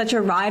she's such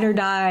a ride or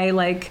die,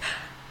 like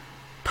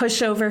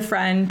pushover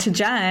friend to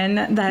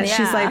Jen that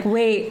she's like,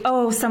 wait,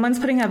 someone's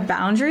putting up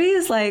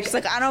boundaries? Like, she's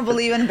like, I don't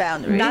believe in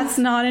boundaries. That's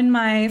not in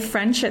my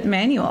friendship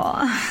manual.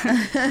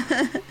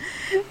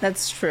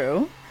 That's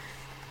true.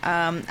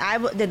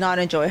 I did not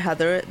enjoy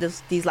Heather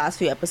these last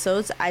few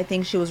episodes. I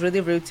think she was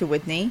really rude to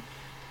Whitney.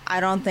 I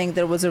don't think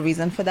there was a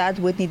reason for that.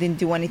 Whitney didn't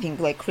do anything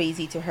like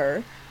crazy to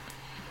her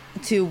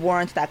to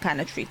warrant that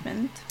kind of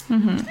treatment.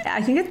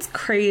 I think it's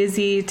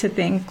crazy to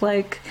think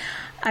like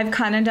I've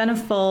kind of done a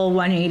full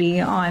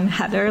 180 on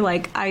Heather.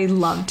 Like, I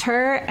loved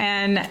her,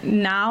 and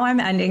now I'm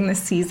ending the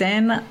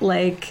season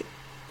like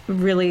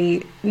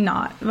really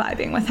not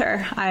vibing with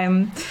her.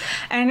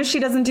 I know she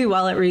doesn't do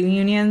well at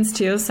reunions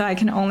too, so I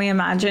can only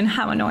imagine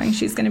how annoying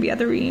she's going to be at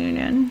the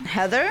reunion.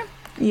 Heather?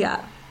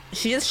 Yeah.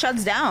 She just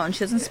shuts down. She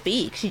doesn't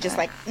speak. She just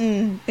like,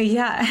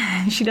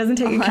 Yeah, she doesn't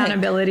take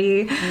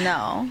accountability.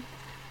 No.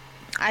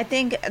 I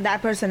think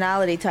that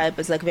personality type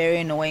is like very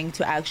annoying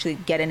to actually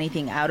get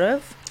anything out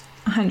of.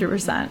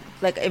 100%.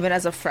 Like, even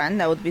as a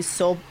friend, I would be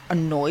so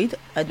annoyed.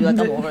 I'd be like,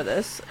 I'm over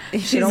this.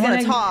 She don't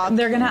want to talk.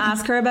 They're going to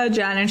ask her about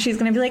Jen, and she's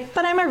going to be like,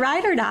 but I'm a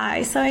ride or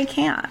die, so I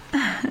can't.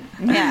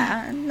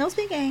 Yeah, no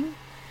speaking.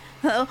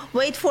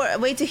 Wait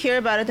to hear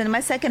about it in my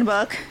second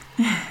book.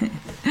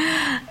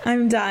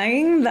 I'm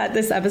dying that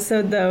this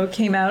episode, though,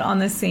 came out on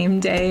the same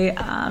day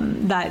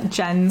that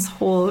Jen's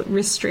whole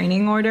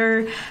restraining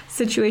order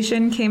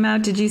situation came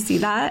out. Did you see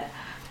that?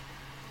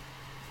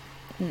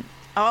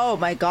 Oh,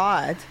 my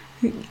God.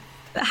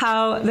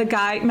 How the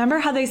guy, remember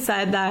how they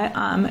said that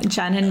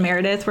Jen and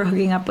Meredith were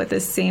hooking up with the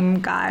same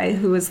guy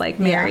who was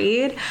like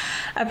married?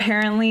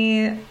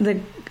 Apparently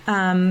the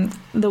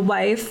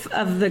wife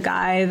of the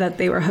guy that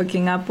they were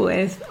hooking up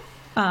with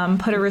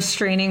put a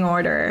restraining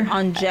order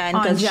on Jen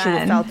because she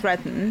felt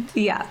threatened.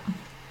 Yeah.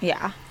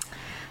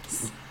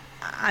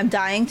 I'm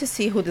dying to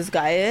see who this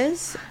guy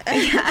is.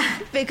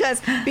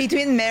 Because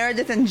between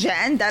Meredith and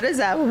Jen, that is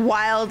a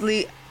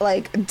wildly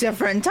like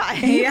different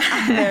type. Yeah.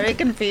 I'm very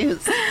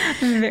confused.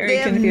 They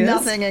have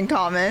nothing in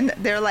common.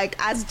 They're like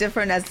as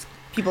different as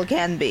people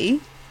can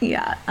be.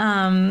 Yeah.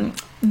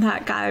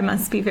 That guy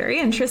must be very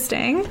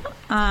interesting.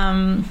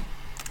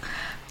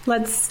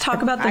 Let's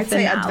talk about the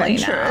finale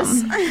now.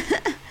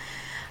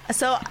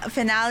 So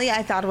finale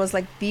I thought was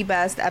like the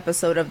best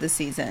episode of the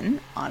season,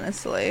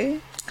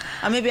 honestly.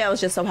 Or maybe I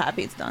was just so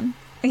happy it's done.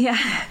 Yeah.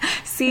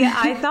 See,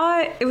 I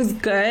thought it was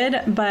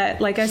good, but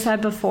like I said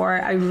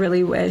before, I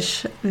really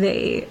wish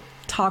they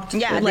talked,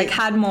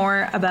 had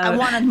more about I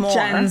wanted more.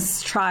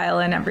 Jen's trial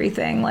and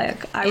everything.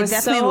 Like, I was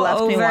definitely so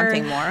left me over.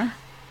 wanting more.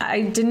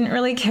 I didn't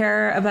really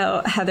care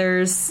about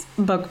Heather's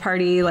book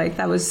party. Like,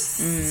 that was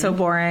so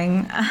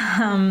boring.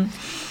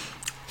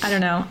 I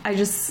don't know.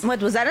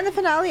 What was that in the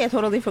finale? I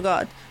totally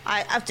forgot.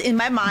 In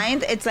my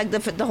mind, it's like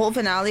the whole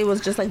finale was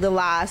just like the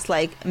last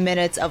like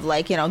minutes of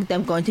like, you know,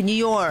 them going to New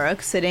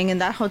York, sitting in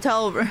that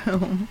hotel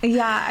room.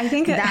 Yeah, I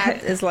think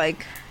that is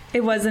like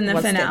it was in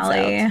the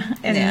finale,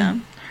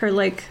 and her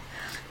like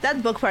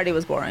that book party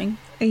was boring.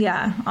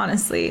 Yeah,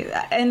 honestly,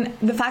 and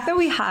the fact that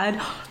we had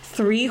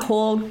 3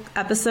 whole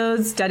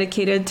episodes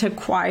dedicated to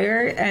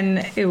choir,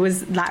 and it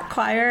was that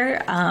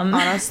choir.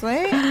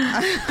 Honestly,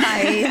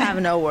 I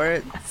have no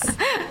words.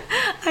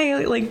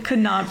 I like could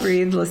not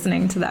breathe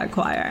listening to that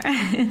choir.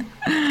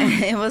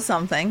 It was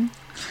something.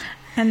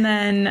 And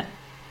then,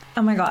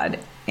 oh my God,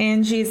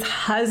 Angie's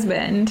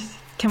husband.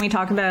 Can we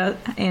talk about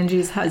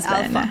Angie's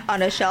husband?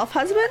 On a shelf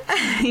husband?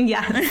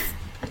 Yes.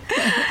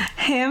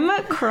 Him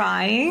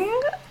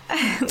crying.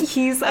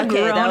 He's a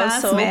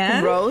grown-ass so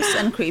man. Gross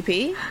and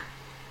creepy.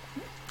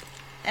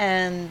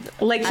 And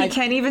like he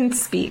can't even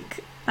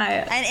speak.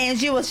 And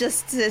Angie was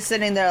just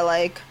sitting there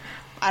like,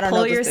 I don't know.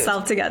 Pull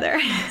yourself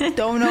together.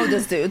 Don't know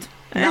this dude.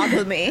 Not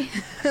with me.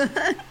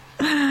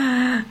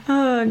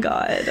 Oh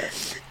God.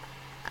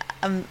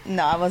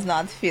 No, I was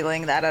not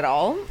feeling that at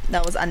all.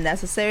 That was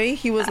unnecessary.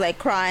 He was like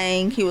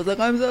crying. He was like,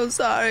 I'm so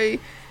sorry.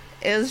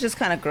 It was just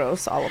kind of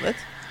gross, all of it.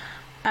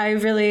 I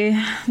really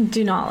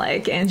do not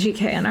like Angie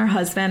K and her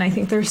husband. I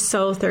think they're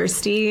so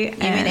thirsty. You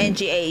mean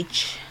Angie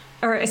H?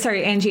 Or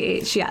sorry, Angie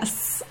H.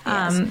 Yes.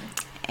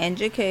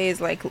 Angie K is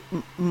like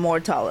more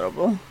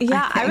tolerable.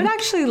 Yeah, I would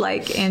actually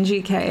like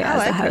Angie K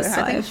as a housewife.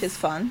 I think she's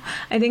fun.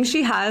 I think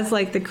she has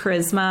like the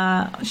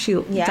charisma. She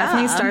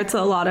definitely starts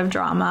a lot of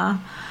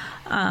drama.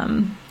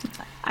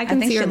 I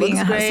can see her being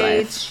a housewife.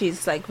 Great.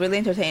 She's like really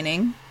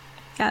entertaining.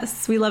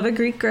 Yes, we love a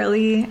Greek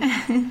girly.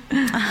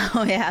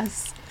 Oh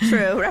yes,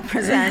 true.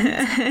 Represent.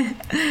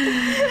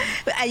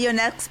 At your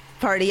next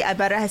party, I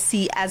better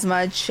see as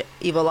much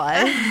Evil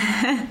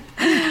Eye.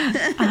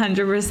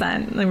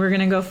 100%. Like, we're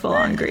gonna go full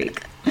on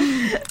Greek.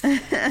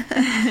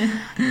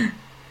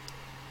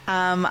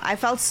 I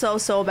felt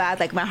so bad.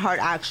 Like my heart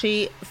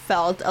actually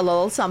felt a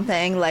little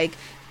something like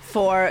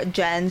for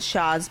Jen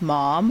Shah's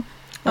mom.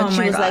 When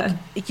she was like,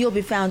 you'll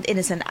be found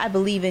innocent. I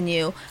believe in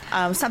you.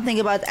 Something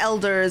about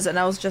elders. And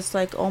I was just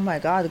like, oh my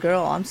God,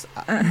 girl,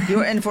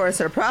 you're in for a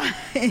surprise.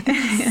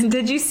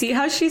 Did you see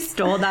how she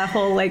stole that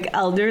whole like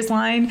elders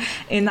line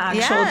in the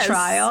actual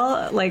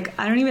trial? Like,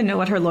 I don't even know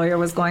what her lawyer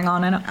was going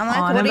on. I'm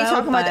like, what are you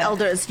talking about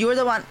elders? You're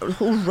the one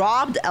who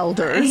robbed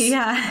elders.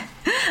 Yeah.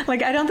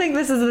 Like, I don't think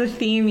this is the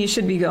theme you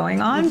should be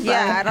going on. But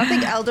yeah, I don't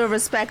think elder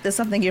respect is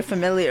something you're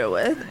familiar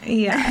with.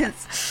 Yeah.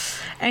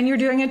 And you're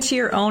doing it to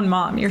your own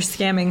mom. You're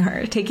scamming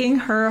her, taking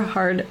her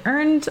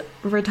hard-earned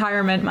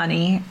retirement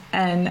money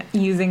and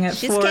using it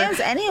She scams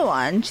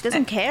anyone. She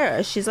doesn't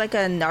care. She's like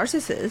a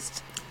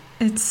narcissist.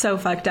 It's so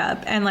fucked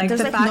up. And like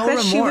there's the fact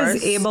that she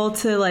was able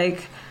to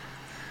like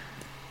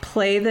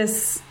play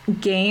this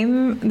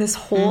game this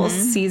whole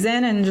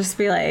season and just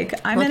be like,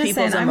 I'm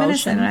innocent, I'm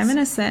innocent, I'm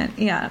innocent.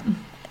 Yeah.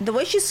 The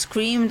way she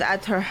screamed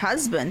at her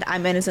husband,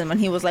 I'm innocent, when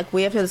he was like,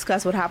 we have to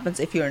discuss what happens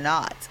if you're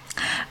not.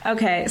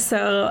 Okay,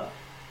 so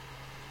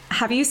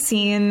have you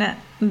seen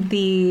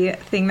the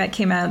thing that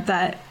came out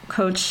that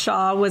Coach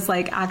Shah was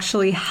like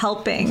actually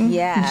helping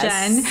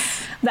Jen?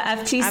 The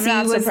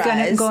FTC was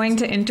going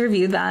to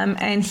interview them,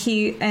 and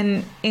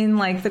in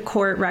like the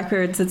court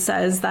records it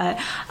says that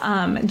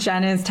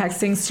Jen is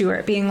texting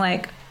Stuart being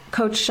like,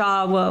 Coach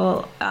Shah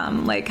will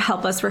like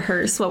help us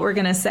rehearse what we're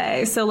gonna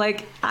say. So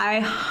like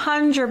I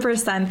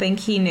 100% think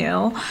he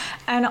knew,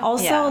 and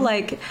also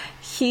like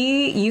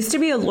he used to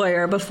be a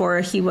lawyer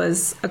before he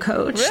was a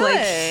coach. Really?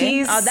 Like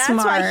he's that's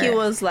smart. Why he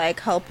was like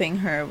helping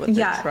her with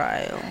the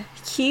trial.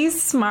 He's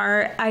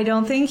smart. I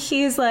don't think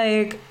he's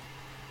like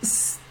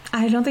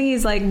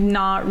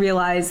not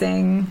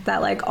realizing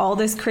that like all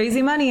this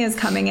crazy money is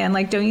coming in.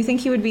 Like, don't you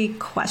think he would be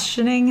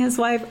questioning his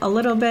wife a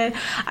little bit?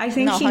 I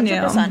think he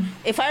 100%. knew.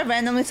 If I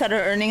randomly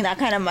started earning that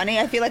kind of money,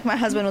 I feel like my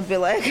husband would be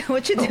like,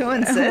 what you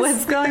doing, sis?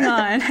 What's going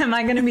on? Am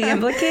I going to be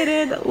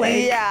implicated?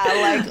 Like,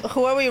 yeah, like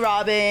who are we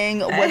robbing?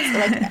 What's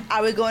like,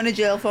 are we going to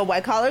jail for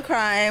white collar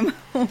crime?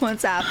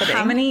 What's happening?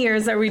 How many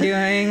years are we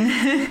doing?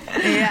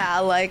 Yeah,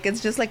 like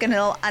it's just like an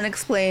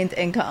unexplained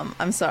income.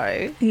 I'm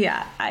sorry.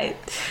 Yeah,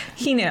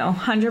 he knew.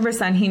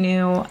 100% he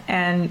knew,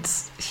 and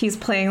he's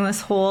playing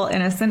this whole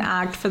innocent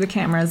act for the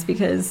cameras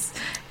because,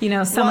 you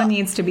know, someone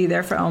needs to be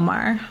there for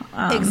Omar.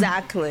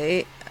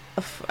 Exactly.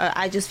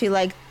 I just feel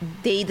like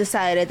they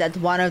decided that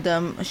one of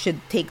them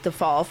should take the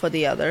fall for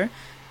the other,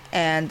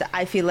 and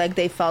I feel like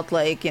they felt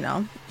like, you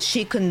know,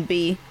 she couldn't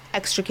be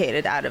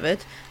extricated out of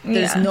it.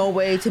 There's no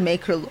way to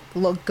make her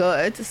look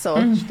good,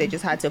 so they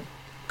just had to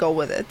go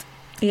with it.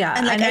 Yeah.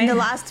 And like in the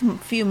last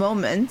few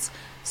moments,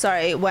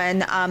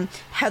 when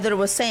Heather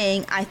was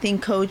saying, I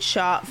think Coach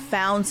Shah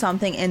found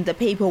something in the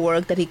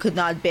paperwork that he could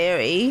not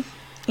bury,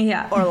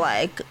 or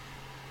like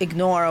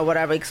ignore or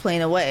whatever,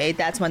 explain away,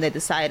 that's when they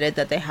decided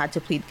that they had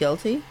to plead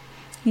guilty.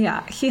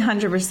 Yeah, he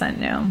 100%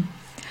 knew.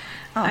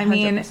 Oh, I 100%.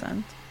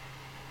 mean,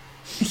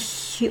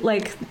 he,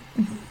 like,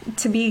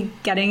 to be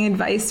getting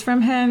advice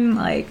from him,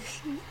 like,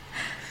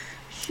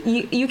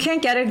 you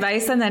can't get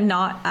advice and then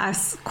not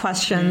ask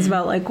questions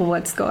about like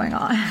what's going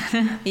on.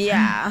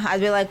 Yeah, I'd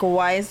be like,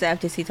 why is the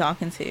FTC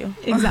talking to you?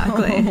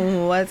 Exactly.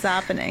 What's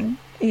happening?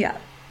 Yeah.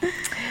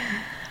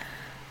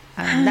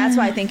 That's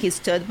why I think he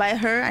stood by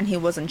her and he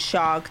wasn't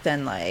shocked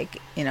and like,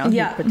 you know,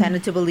 he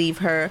pretended to believe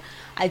her.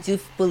 I do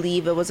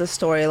believe it was a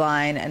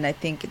storyline, and I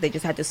think they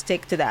just had to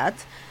stick to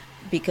that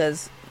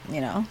because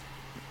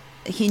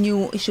he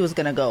knew she was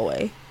gonna go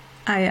away.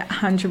 I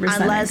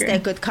 100% Unless agree. they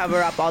could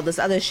cover up all this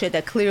other shit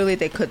that clearly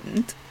they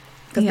couldn't.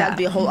 Because that'd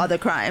be a whole other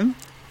crime.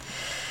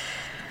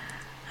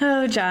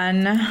 Oh,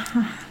 Jen.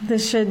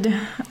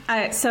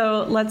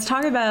 So let's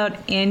talk about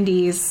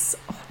Andy's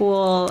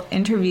whole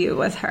interview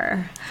with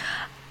her.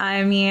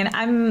 I mean,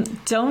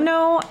 don't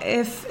know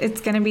if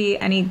it's going to be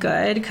any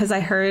good because I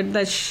heard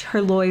that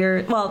her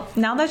lawyer, well,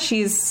 now that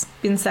she's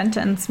been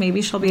sentenced,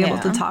 maybe she'll be able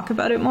to talk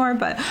about it more.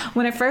 But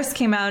when it first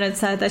came out, it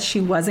said that she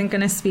wasn't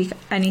going to speak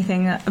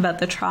anything about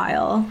the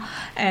trial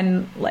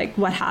and like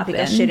what happened.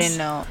 Because she didn't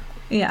know.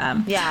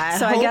 Yeah. Yeah,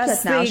 so I hope I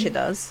guess that now she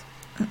does.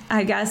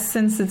 I guess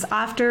since it's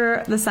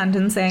after the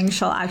sentencing,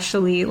 she'll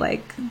actually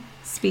like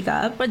speak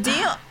up. But do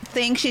you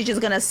think she's just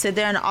gonna sit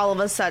there and all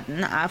of a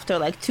sudden, after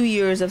like 2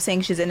 years of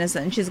saying she's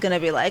innocent, she's gonna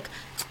be like,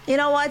 you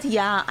know what?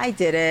 Yeah, I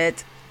did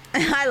it.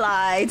 I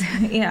lied.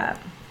 Yeah.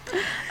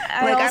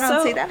 I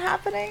don't see that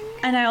happening.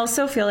 And I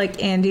also feel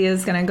like Andy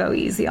is gonna go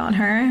easy on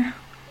her.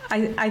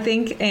 I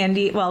think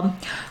Andy, well,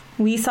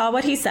 we saw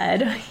what he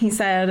said. He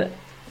said,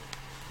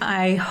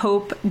 I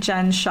hope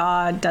Jen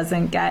Shah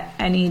doesn't get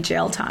any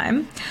jail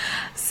time.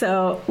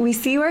 So we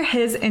see where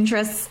his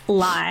interests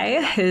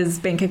lie, his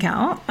bank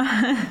account.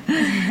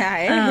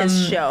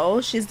 His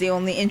show. She's the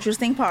only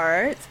interesting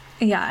part.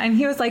 Yeah, and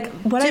he was like,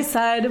 what I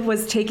said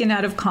was taken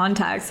out of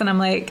context. And I'm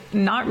like,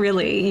 not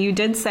really. You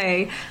did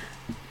say,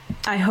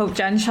 I hope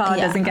Jen Shah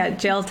doesn't get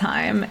jail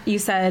time. You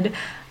said,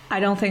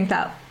 I don't think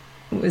that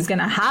was going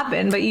to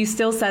happen, but you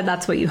still said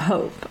that's what you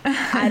hope.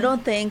 I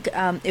don't think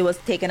it was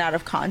taken out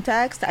of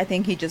context. I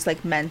think he just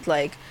meant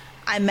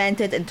I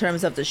meant it in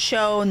terms of the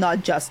show,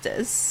 not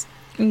justice.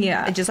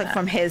 Yeah. Just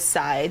from his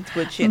side,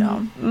 which, you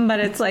know. But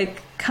it's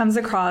comes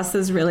across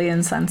as really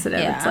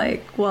insensitive. Yeah. It's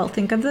like, well,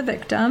 think of the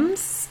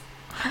victims.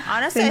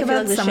 Honestly, I feel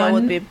like the show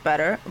would be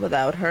better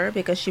without her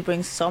because she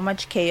brings so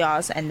much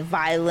chaos and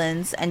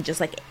violence and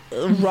just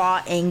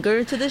raw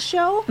anger to the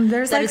show.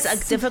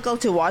 It's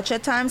difficult to watch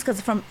at times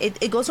because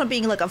it goes from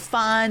being a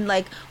fun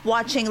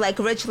watching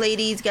rich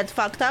ladies get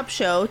fucked up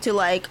show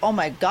to oh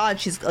my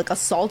god, she's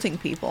assaulting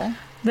people.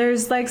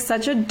 There's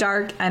such a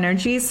dark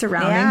energy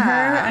surrounding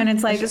her, and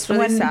it's just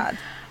really sad.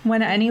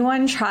 When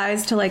anyone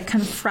tries to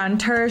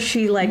confront her,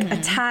 she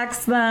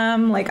attacks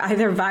them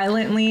either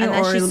violently and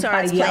then or she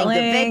starts by yelling.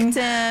 Playing the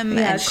victim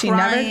and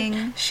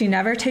crying. She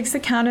never takes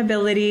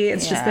accountability.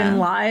 It's just been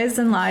lies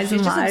and lies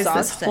and lies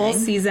this whole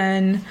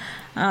season.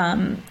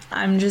 I'm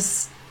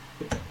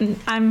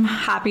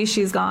happy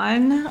she's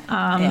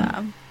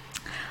gone.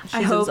 She's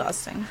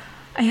exhausting.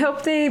 I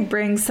hope they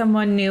bring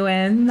someone new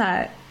in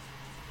that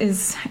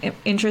is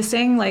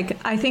interesting.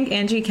 I think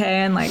Angie K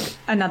and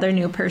another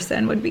new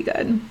person would be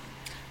good.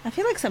 I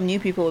feel like some new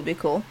people would be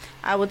cool.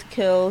 I would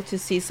kill to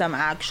see some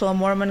actual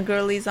Mormon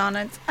girlies on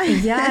it.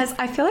 Yes,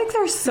 I feel like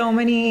there's so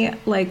many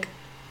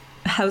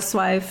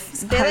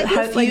housewives. They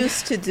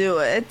refuse to do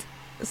it.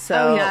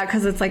 So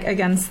because it's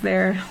against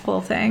their whole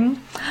thing.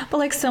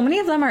 But so many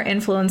of them are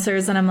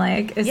influencers, and I'm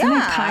like, isn't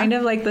it kind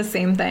of the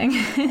same thing?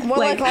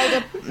 Well, all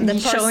the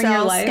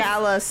Parcell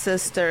Scala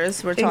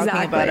sisters were talking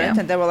about it,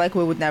 and they were like,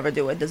 we would never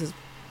do it. This is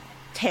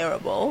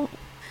terrible.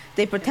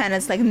 They pretend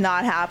it's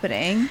not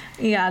happening.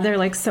 Yeah,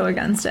 they're so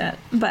against it.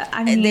 But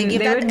I mean, they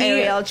give that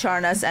Ariel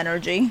Charnas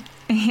energy.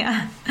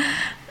 Yeah.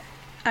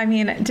 I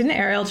mean, didn't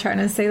Ariel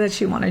Charnas say that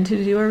she wanted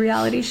to do a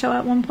reality show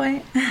at one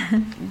point?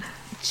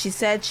 She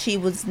said she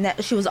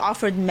was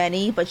offered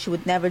many, but she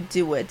would never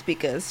do it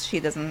because she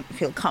doesn't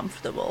feel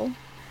comfortable.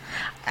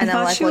 And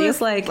I thought she was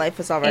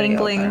life is already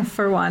angling over.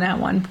 for one at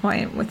one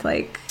point with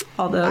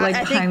all the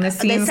behind the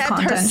scenes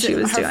content she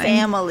was doing. Her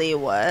family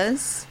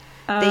was.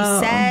 They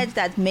said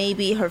that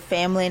maybe her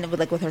family and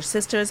with her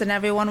sisters and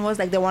everyone was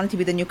they wanted to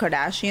be the new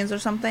Kardashians or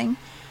something,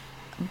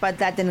 but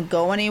that didn't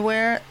go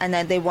anywhere. And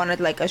then they wanted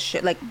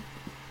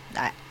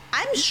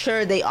I'm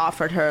sure they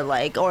offered her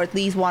or at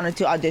least wanted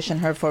to audition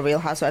her for Real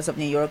Housewives of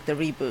New York, the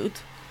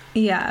reboot.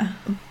 Yeah,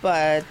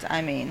 but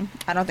I mean,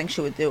 I don't think she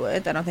would do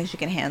it. I don't think she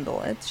can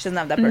handle it. She doesn't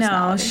have that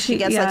personality. No, she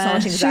gets so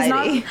much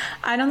anxiety.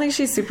 I don't think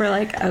she's super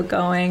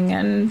outgoing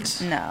and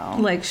she's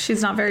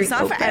not very. It's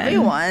not open. for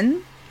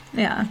everyone.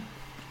 Yeah.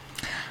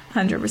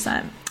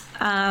 100%.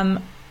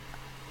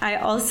 I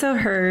also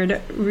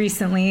heard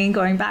recently,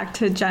 going back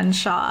to Jen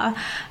Shah,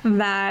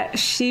 that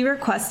she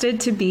requested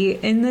to be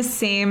in the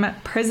same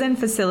prison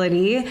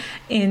facility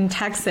in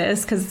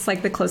Texas because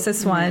it's the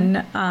closest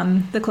one,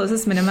 the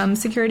closest minimum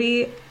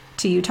security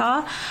to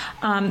Utah,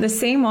 the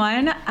same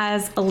one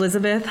as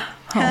Elizabeth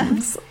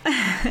Holmes.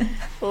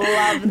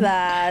 Love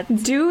that.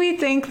 Do we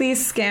think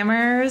these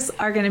scammers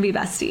are going to be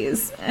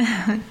besties?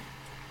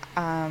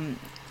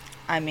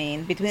 I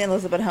mean, between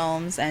Elizabeth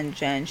Holmes and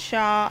Jen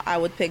Shah, I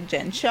would pick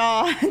Jen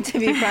Shah to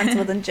be friends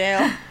with in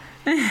jail.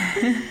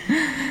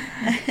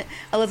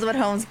 Elizabeth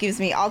Holmes gives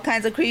me all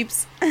kinds of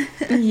creeps.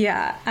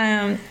 Yeah,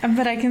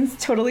 but I can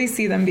totally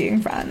see them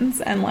being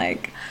friends and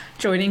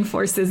joining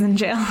forces in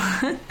jail.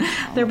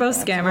 They're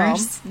both scammers.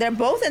 Well, they're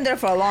both in there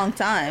for a long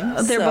time.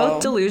 They're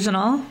both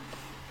delusional.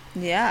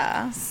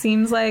 Yeah.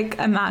 Seems like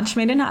a match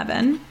made in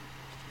heaven.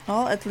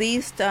 Well, at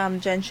least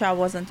Jen Shah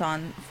wasn't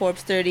on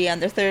Forbes 30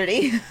 under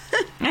 30.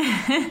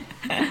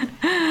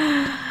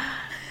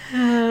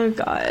 Oh,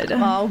 God.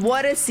 Well,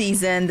 what a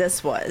season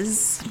this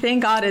was.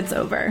 Thank God it's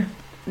over.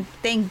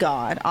 Thank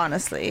God,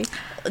 honestly.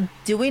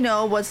 Do we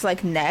know what's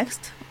like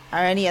next?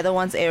 Are any other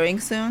ones airing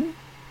soon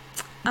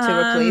to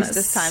replace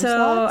this time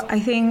slot? So I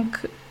think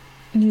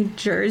New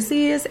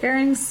Jersey is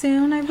airing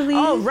soon, I believe.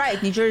 Oh,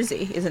 right. New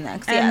Jersey is the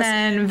next. And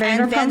yes. then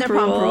Vanderpump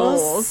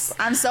Rules.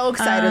 I'm so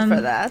excited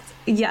for that.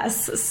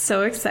 Yes,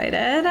 so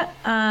excited.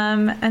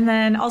 And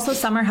then also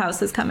Summer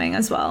House is coming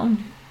as well.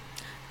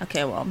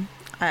 Okay, well,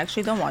 I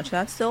actually don't watch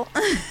that still.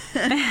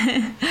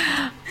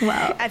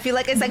 Well, I feel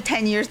like it's like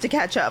 10 years to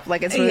catch up.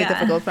 Like, it's really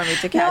difficult for me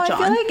to catch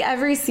on. I feel like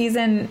every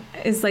season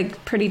is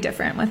like pretty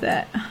different with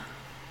it.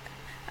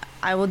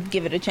 I would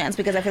give it a chance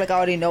because I feel like I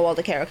already know all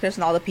the characters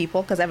and all the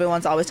people because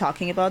everyone's always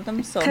talking about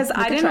them. So because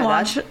I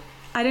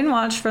didn't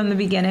watch from the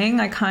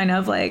beginning. I kind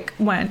of like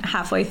went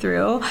halfway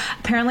through.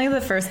 Apparently the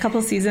first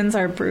couple seasons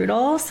are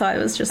brutal, so I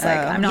was just like,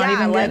 I'm not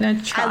even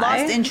gonna try. I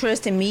lost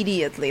interest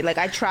immediately. Like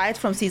I tried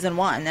from season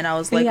 1 and I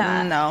was like,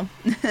 no.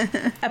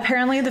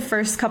 Apparently the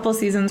first couple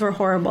seasons were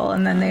horrible,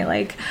 and then they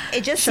like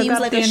it just seems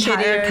like the a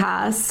entire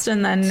cast,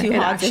 and then it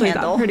actually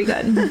got pretty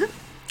good.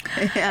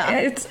 Yeah,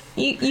 it's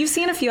you've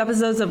seen a few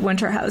episodes of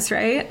Winter House,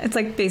 right? It's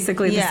like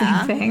basically the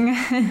same thing.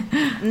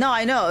 No,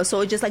 I know.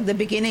 So just like the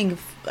beginning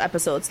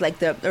episodes, like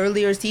the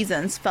earlier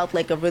seasons, felt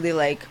like a really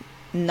like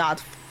not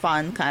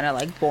fun, kind of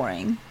like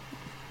boring.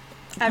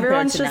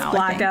 Everyone's just now,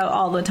 blackout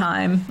all the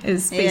time.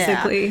 Is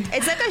basically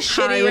it's like a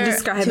shittier, how I would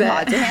describe too it.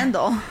 Hard to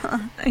handle.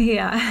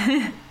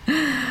 Yeah.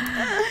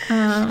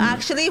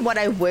 Actually, what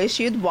I wish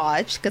you'd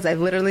watch, because I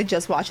literally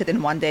just watched it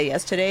in one day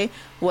yesterday,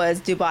 was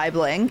Dubai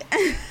Bling.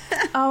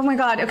 Oh my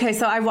God. Okay,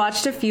 so I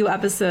watched a few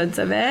episodes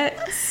of it.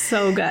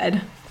 So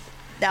good.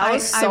 That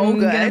was so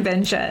good. I'm gonna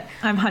binge it.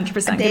 I'm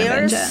 100% gonna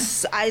binge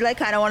it. I like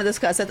kind of want to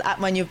discuss it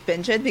when you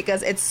binge it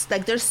because it's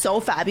like they're so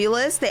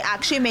fabulous. They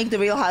actually make the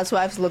Real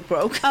Housewives look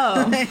broke.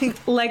 Oh,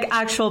 like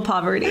actual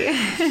poverty.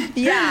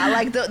 Yeah,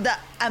 like the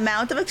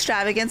amount of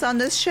extravagance on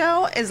this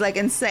show is like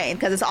insane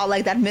because it's all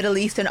like that Middle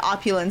Eastern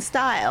opulent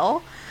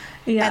style.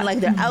 Yeah. And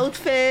like their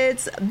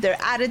outfits, their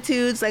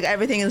attitudes, like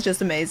everything is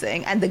just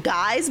amazing. And the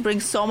guys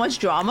bring so much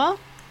drama.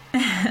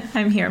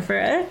 I'm here for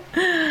it.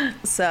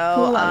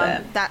 So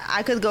that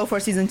I could go for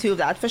season 2 of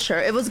that for sure.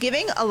 It was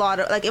giving a lot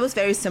of like it was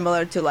very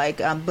similar to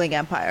like Bling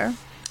Empire.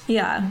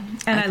 Yeah,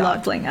 and I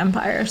love Bling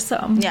Empire.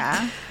 So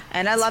yeah,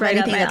 and I love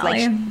anything that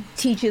like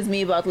teaches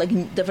me about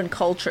like different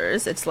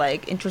cultures. It's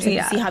like interesting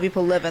to see how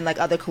people live in like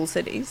other cool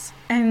cities.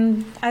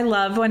 And I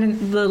love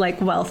when the like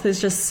wealth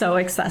is just so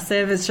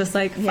excessive. It's just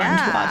like fun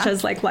to watch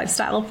as like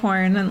lifestyle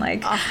porn and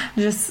like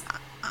just.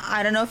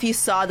 I don't know if you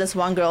saw this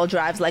one girl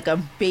drives like a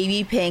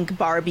baby pink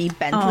Barbie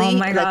Bentley. Oh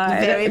my God.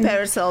 Like very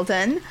Paris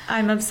Hilton.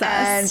 I'm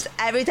obsessed. And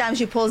every time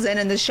she pulls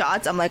in the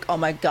shots, I'm like, oh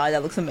my God,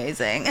 that looks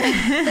amazing.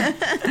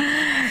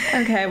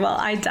 Okay, well,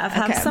 I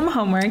have some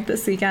homework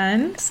this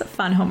weekend.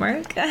 Fun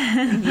homework.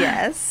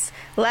 Yes.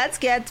 Let's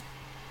get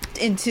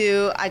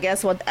into, I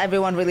guess, what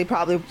everyone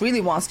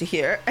really wants to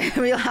hear.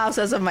 Real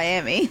Housewives of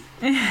Miami.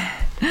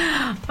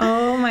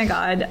 Oh my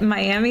God.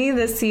 Miami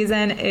this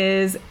season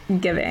is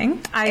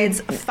giving.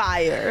 It's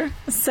fire.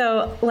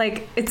 So,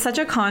 like, it's such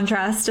a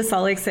contrast to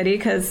Salt Lake City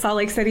because Salt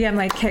Lake City, I'm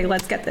like, okay,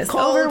 let's get this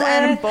cold over with.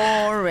 And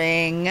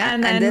boring.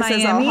 And then this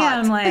Miami, is all hot.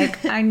 I'm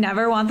like, I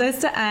never want this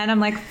to end. I'm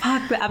like,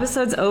 fuck, the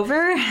episode's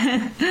over.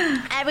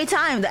 Every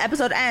time the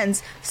episode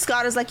ends,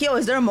 Scott is like, yo,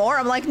 is there more?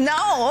 I'm like,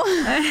 no.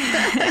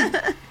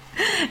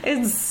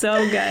 It's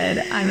so good.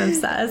 I'm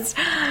obsessed.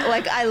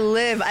 Like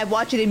I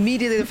watch it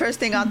immediately the first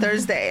thing on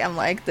Thursday. I'm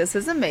like, this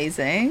is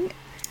amazing.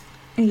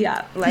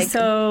 Yeah. Like,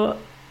 so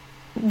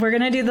we're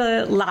going to do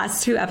the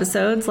last 2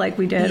 episodes like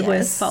we did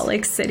with Salt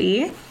Lake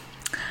City.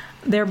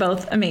 They're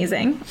both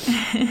amazing.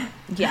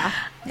 Yeah.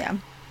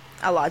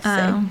 A lot to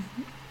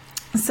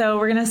say. So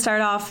we're going to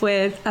start off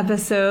with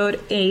episode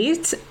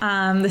 8.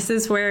 This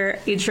is where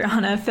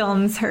Adriana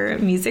films her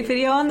music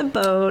video on the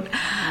boat.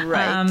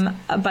 Right.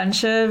 A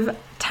bunch of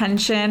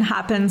tension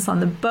happens on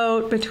the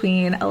boat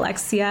between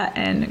Alexia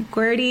and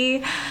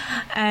Guerdy.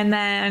 And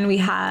then we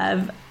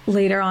have,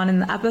 later on in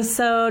the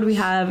episode, we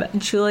have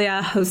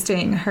Julia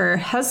hosting her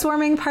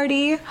housewarming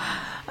party.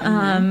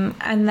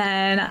 And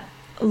then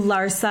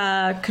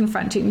Larsa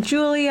confronting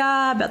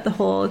Julia about the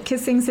whole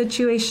kissing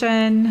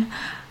situation.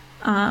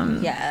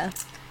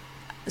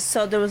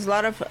 So there was a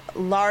lot of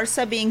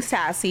Larsa being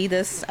sassy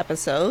this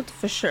episode,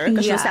 for sure.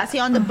 Because she was sassy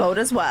on the boat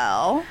as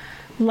well.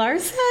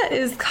 Larsa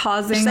is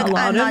causing a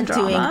lot of drama. I'm not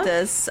doing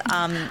this.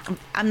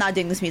 I'm not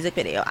doing this music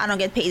video. I don't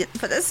get paid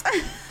for this.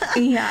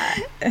 Yeah.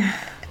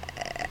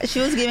 She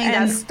was giving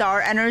that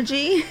star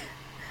energy.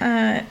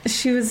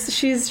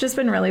 She's just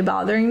been really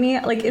bothering me.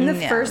 Like in the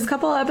first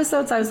couple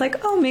episodes, I was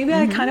like, oh, maybe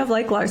I kind of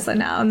like Larsa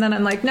now. And then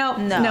I'm like, no,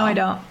 I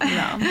don't.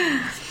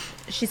 No.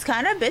 She's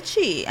kind of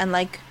bitchy and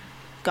like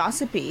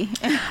gossipy.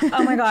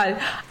 Oh my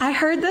God. I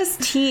heard this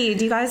tea.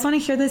 Do you guys want to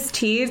hear this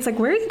tea? It's like,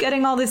 where are you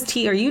getting all this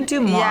tea? Are you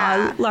Dumas,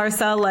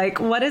 Larsa? Like,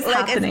 what is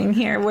happening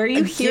here? Where are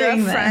you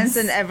hearing this? Friends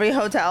in every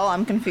hotel.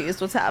 I'm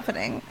confused. What's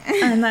happening?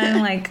 And then,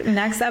 like,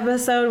 next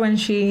episode, when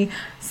she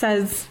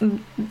says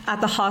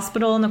at the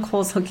hospital,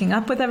 Nicole's hooking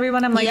up with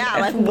everyone, I'm like,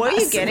 where are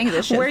you getting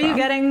this shit Where are you from?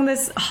 getting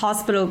this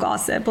hospital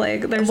gossip?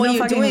 Like, there's what no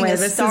you're fucking doing way. is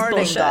This is starting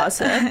bullshit.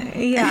 gossip.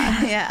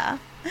 Yeah. Yeah.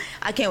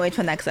 I can't wait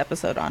for next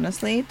episode,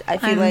 honestly. I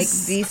feel like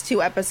these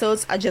 2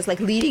 episodes are just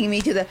like leading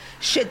me to the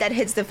shit that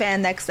hits the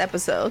fan next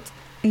episode.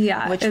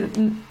 Yeah.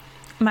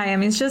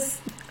 Miami's just,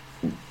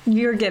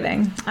 you're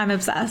giving. I'm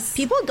obsessed.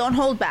 People don't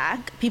hold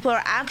back. People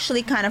are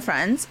actually kind of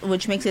friends,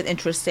 which makes it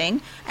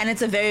interesting. And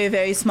it's a very,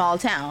 very small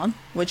town,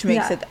 which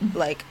makes it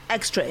like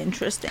extra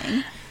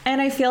interesting. And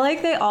I feel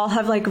like they all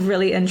have like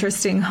really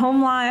interesting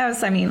home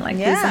lives. I mean, like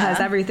Lisa has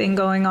everything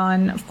going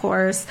on, of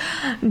course.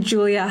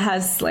 Julia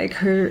has like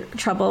her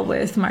trouble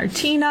with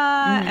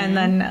Martina, and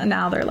then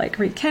now they're like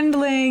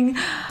rekindling.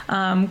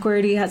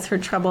 Gertie has her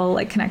trouble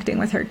like connecting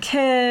with her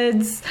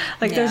kids.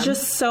 Like there's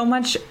just so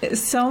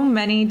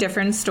many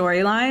different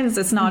storylines.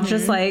 It's not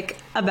just like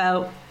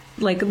about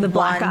like the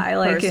black guy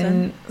like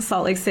in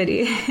Salt Lake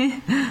City.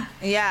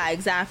 Yeah,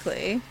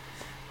 exactly.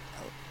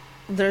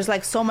 There's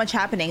like so much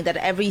happening that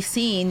every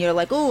scene you're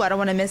like, oh, I don't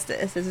want to miss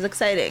this. This is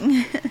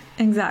exciting.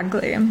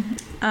 Exactly.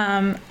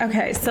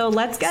 Okay, so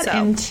let's get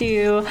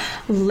into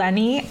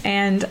Lenny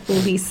and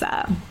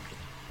Lisa.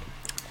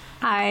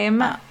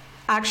 I'm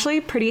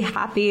actually pretty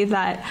happy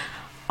that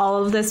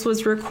all of this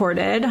was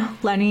recorded.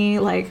 Lenny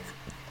like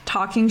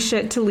talking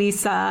shit to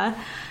Lisa,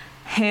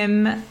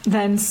 him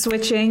then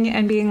switching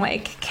and being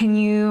like, can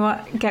you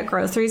get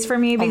groceries for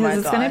me? Because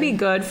it's going to be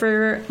good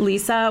for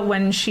Lisa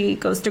when she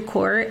goes to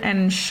court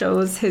and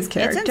shows his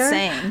character. It's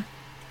insane.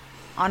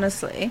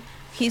 Honestly.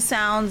 He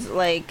sounds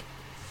like...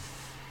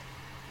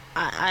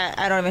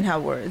 I don't even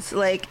have words.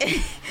 Like,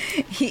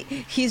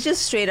 he's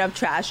just straight up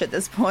trash at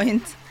this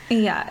point.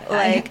 Yeah.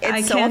 Like, it's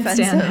I so can't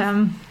offensive. stand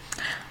him.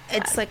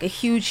 It's like a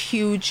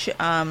huge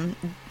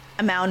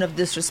amount of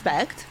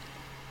disrespect.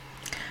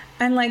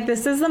 And, like,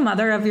 this is the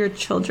mother of your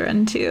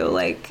children, too.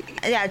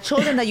 Like, yeah,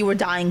 children that you were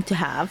dying to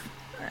have,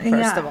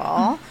 first of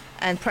all,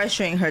 and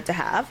pressuring her to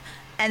have.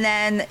 And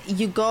then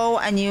you go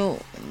and you...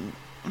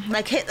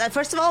 Like,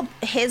 first of all,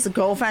 his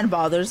girlfriend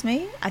bothers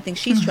me. I think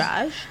she's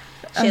trash.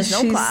 She has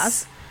no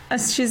class.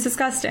 She's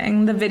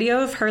disgusting. The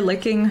video of her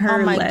licking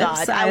her lips. Oh, my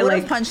God. I would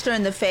have punched her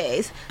in the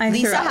face.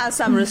 Lisa has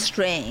some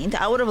restraint.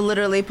 I would have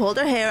literally pulled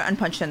her hair and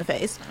punched her in the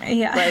face.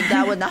 Yeah. Like,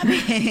 that would not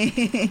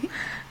be...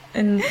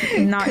 and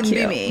not Couldn't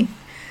cute. be me.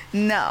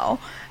 No.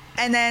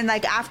 And then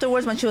like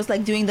afterwards when she was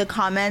like doing the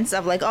comments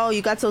of like, oh,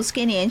 you got so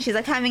skinny, and she's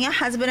like, having a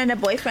husband and a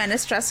boyfriend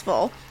is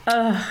stressful.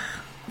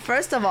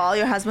 First of all,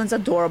 your husband's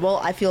adorable.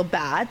 I feel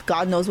bad.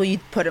 God knows what you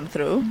put him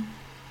through.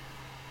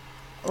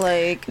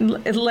 Like no.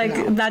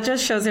 That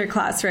just shows your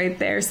class right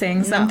there,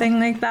 saying something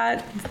like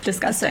that.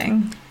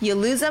 Disgusting. You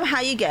lose him how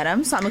you get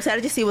him. So I'm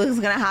excited to see what's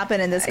going to happen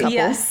in this couple.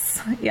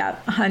 Yes. Yeah,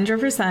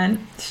 100%.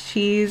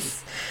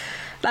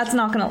 That's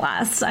not going to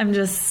last. I'm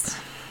just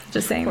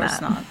saying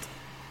that.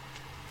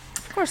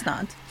 Of course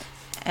not.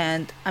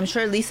 And I'm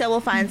sure Lisa will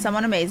find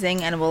someone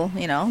amazing and will,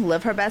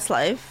 live her best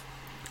life.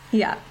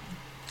 Yeah.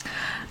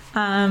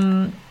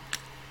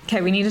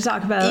 Okay, we need to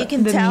talk about the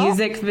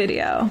music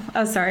video.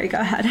 Oh, sorry, go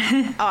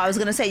ahead. I was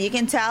going to say, you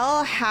can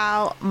tell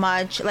how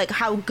much, like,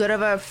 how good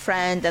of a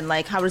friend and,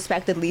 like, how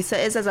respected Lisa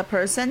is as a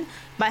person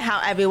by how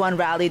everyone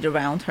rallied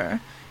around her.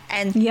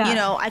 And,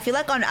 I feel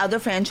like on other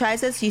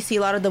franchises, you see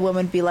a lot of the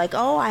women be like,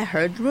 oh, I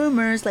heard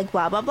rumors, like,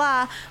 blah, blah,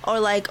 blah. Or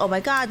like, oh, my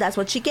God, that's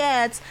what she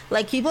gets.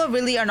 Like, people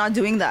really are not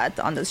doing that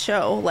on this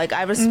show. Like,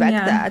 I respect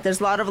that. There's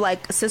a lot of,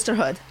 like,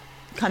 sisterhood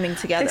coming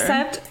together.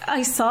 Except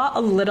I saw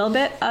a little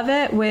bit of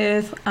it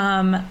with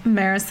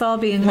Marisol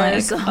being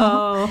like,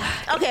 oh.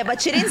 Okay,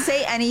 but she didn't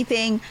say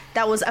anything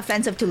that was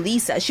offensive to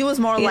Lisa. She was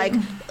more like,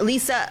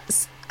 Lisa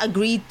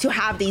agreed to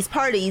have these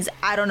parties.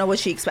 I don't know what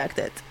she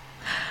expected.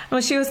 Well,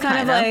 she was kind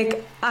of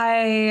like,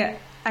 I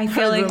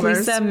feel like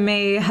rumors. Lisa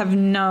may have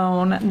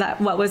known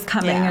that what was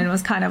coming and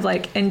was kind of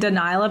like in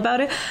denial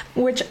about it,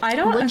 which I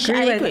don't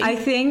agree with. I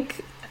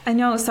think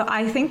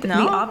the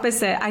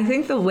opposite. I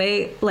think the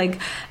way,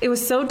 like, it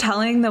was so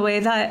telling the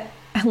way that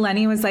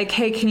Lenny was like,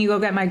 hey, can you go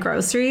get my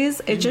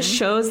groceries? It just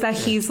shows that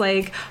he's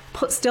like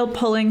still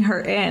pulling her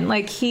in.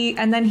 Like he's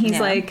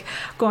like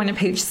going to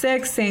page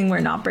 6 saying we're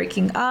not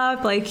breaking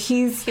up. Like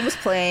he was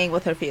playing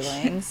with her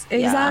feelings.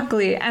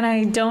 Exactly. And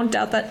I don't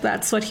doubt that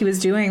that's what he was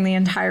doing the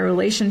entire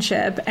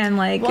relationship. And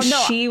like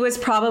she was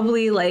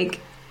probably like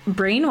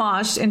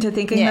brainwashed into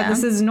thinking that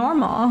this is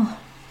normal.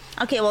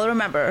 Okay, well,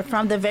 remember,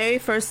 from the very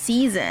first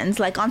seasons,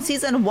 like on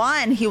season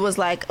 1, he was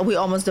like, we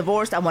almost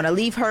divorced. I want to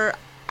leave her.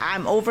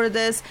 I'm over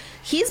this.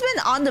 He's been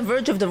on the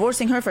verge of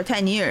divorcing her for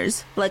 10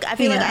 years. Like, I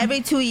feel like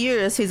every 2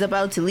 years he's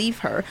about to leave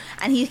her.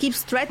 And he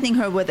keeps threatening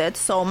her with it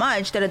so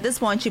much that at this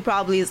point she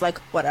probably is like,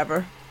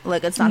 whatever.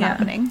 Like, it's not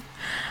happening.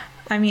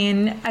 I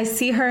mean, I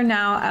see her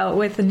now out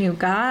with a new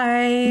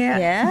guy.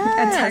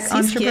 Yeah, a tech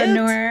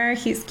entrepreneur.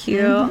 He's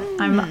cute.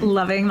 I'm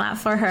loving that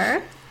for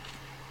her.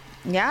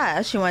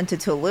 Yeah, she went to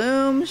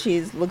Tulum. She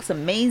looks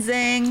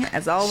amazing,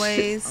 as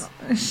always.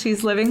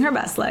 She's living her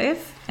best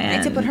life. I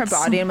need to put her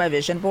body on my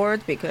vision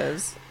board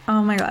because...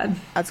 Oh my God.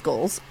 That's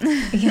goals.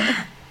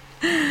 Yeah.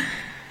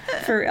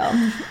 For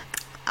real.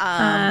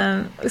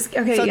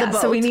 Okay, so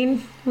so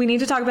we need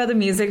to talk about the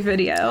music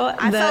video.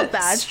 I felt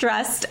bad.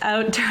 Stressed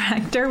out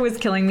director was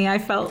killing me. I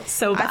felt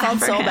so bad.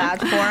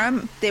 Bad for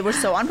him. They were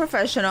so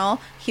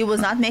unprofessional. He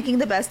was not making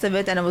the best of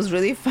it, and it was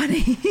really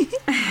funny.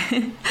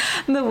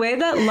 The way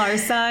that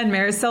Larsa and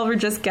Marisol were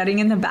just getting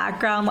in the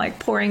background, like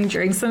pouring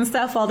drinks and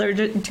stuff while they're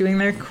doing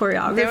their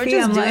choreography. They were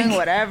just doing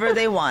whatever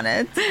they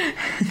wanted.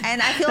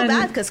 And I feel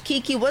bad because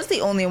Kiki was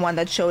the only one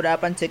that showed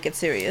up and took it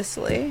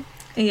seriously.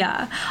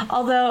 Yeah.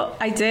 Although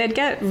I did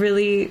get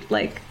really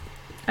like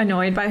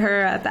annoyed by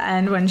her at the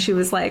end when she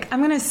was like,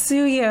 I'm gonna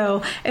sue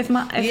you if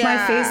my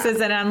face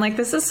is in it. I'm like,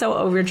 this is so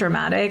over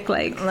dramatic.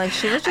 Like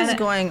she was just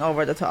going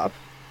over the top.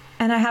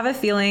 And I have a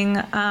feeling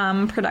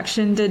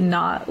production did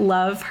not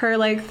love her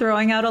like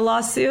throwing out a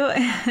lawsuit.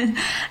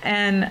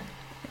 And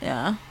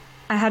yeah,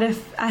 I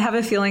have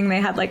a feeling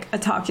they had like a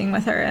talking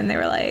with her and they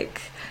were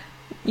like,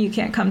 you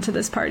can't come to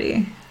this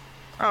party.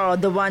 Oh,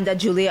 the one that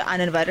Julia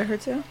uninvited her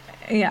to?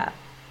 Yeah.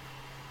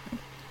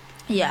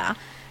 Yeah,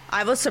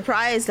 I was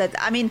surprised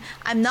I'm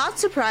not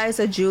surprised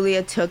that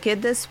Julia took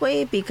it this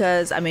way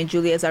because,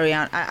 Julia is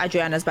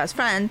Adriana's best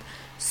friend.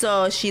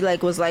 So she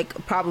was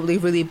probably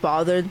really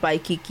bothered by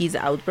Kiki's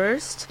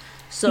outburst.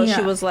 So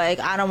she was like,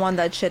 I don't want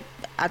that shit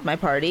at my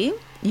party.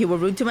 You were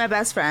rude to my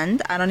best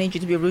friend. I don't need you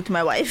to be rude to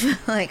my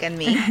wife, and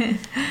me.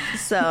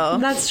 So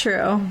that's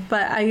true.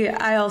 But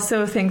I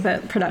also think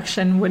that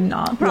production would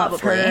not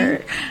love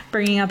her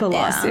bringing up a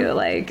lawsuit. Yeah.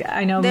 Like,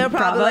 I know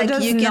Bravo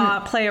does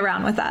not play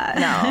around with that.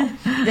 No.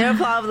 They're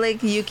probably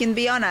like, you can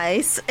be on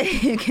ice.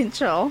 You can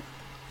chill.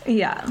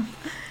 Yeah.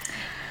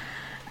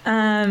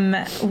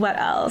 What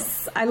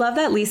else? I love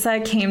that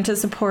Lisa came to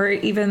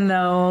support even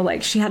though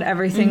she had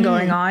everything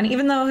going on,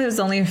 even though it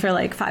was only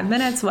for 5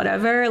 minutes,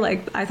 whatever.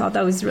 I thought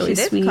that was really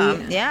sweet.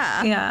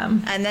 Yeah.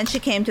 And then she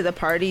came to the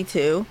party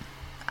too.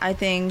 I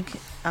think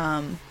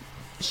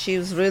she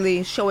was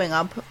really showing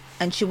up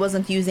and she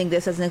wasn't using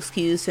this as an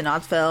excuse to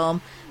not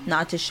film,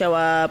 not to show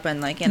up,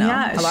 and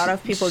a lot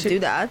of people do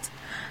that.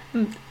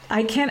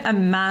 I can't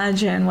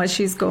imagine what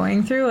she's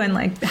going through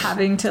and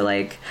having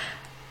to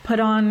put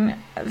on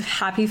a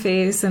happy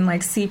face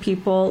and see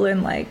people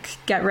and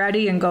get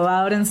ready and go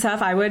out and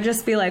stuff. I would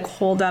just be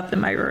holed up in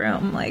my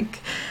room.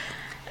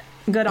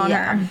 Good on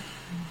her.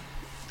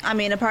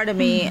 A part of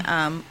me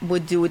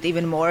would do it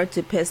even more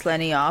to piss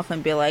Lenny off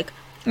and be like,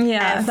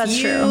 yeah, that's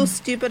true.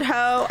 Stupid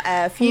hoe.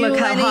 F you, look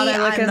Lenny. How hot I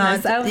look in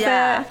this outfit.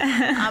 Yeah,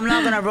 I'm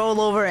not gonna roll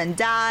over and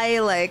die.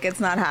 It's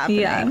not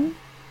happening.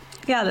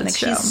 Yeah, that's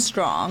true. She's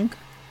strong.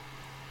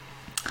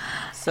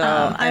 So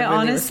I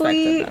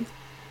honestly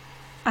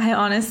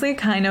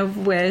kind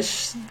of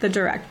wish the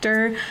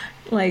director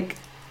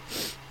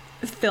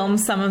filmed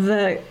some of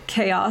the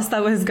chaos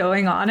that was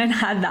going on and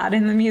had that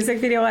in the music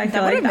video. I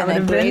feel that would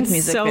have been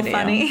so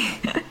funny.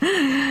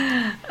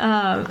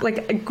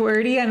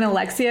 Gwerty and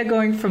Alexia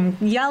going from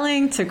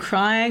yelling to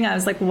crying. I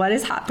was like, what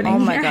is happening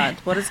here? Oh my God,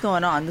 what is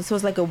going on? This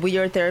was a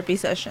weird therapy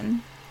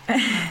session.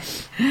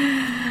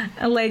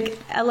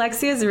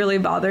 Alexia is really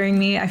bothering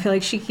me. I feel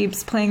like she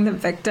keeps playing the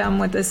victim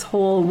with this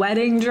whole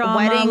wedding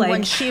drama.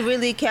 When she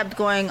really kept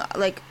going,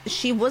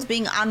 she was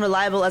being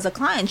unreliable as a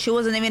client. She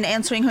wasn't even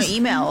answering her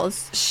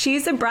emails.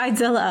 She's a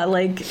bridezilla.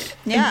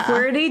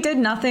 Gwerty did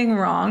nothing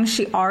wrong.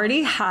 She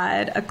already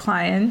had a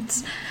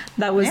client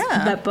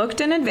that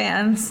booked in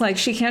advance.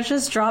 She can't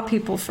just drop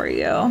people for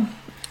you.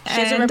 She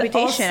has a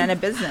reputation and a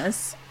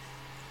business.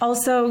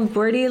 Also,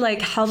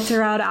 Gwerty helped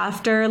her out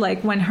after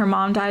when her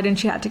mom died and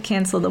she had to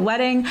cancel the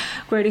wedding.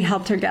 Gwerty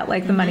helped her get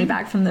the money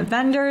back from the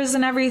vendors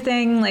and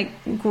everything.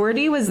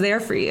 Gwerty was there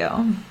for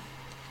you.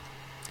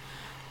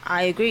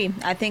 I agree.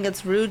 I think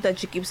it's rude that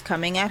she keeps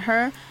coming at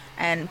her,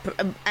 and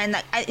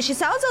she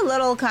sounds a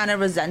little kind of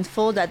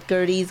resentful that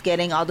Gertie's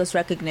getting all this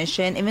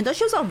recognition, even though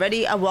she was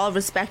already a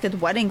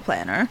well-respected wedding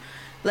planner.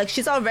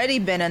 She's already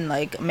been in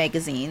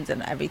magazines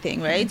and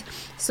everything, right?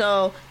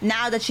 So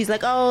now that she's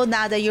now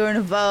that you're in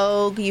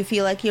Vogue, you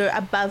feel like you're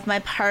above my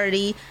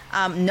party.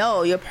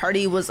 No, your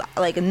party was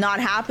not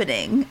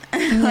happening.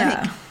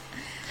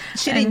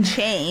 She didn't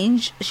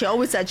change. She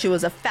always said she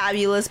was a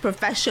fabulous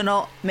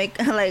professional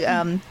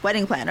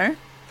wedding planner.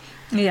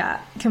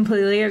 Yeah,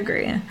 completely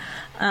agree.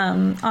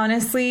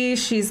 Honestly,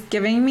 she's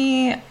giving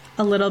me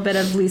a little bit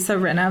of Lisa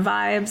Rinna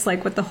vibes,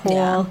 with the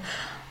whole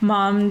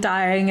mom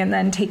dying and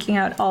then taking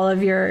out all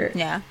of your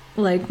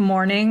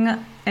mourning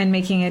and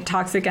making it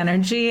toxic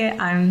energy.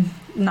 I'm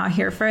not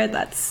here for it.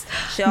 That's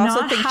she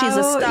also thinks she's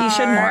a star. You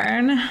should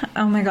mourn.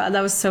 Oh my God,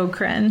 that was so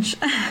cringe.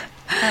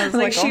 I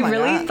was she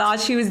really God. thought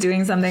she was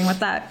doing something with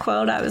that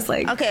quote. I was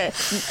like, okay,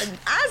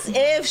 as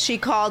if she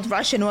called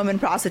Russian women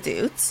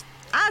prostitutes.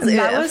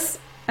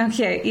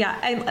 Okay, yeah.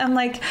 I'm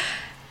like,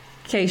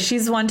 okay,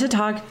 she's one to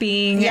talk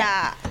being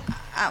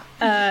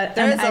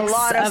There's a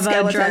lot of a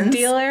drug skeletons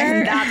dealer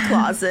in that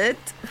closet,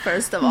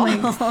 first of all.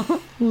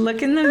 Like,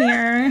 look in the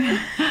mirror.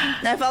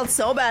 I felt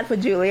so bad for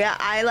Julia.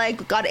 I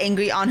like got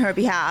angry on her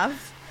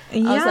behalf.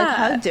 Yeah. I was like,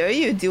 how dare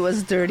you do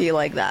us dirty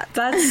like that?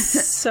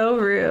 That's so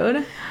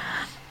rude.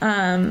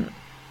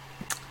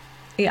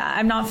 Yeah,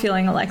 I'm not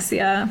feeling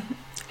Alexia.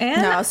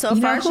 And no, so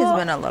far she's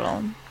been a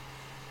little.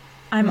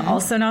 I'm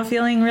also not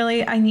feeling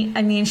really. I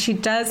mean, she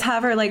does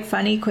have her like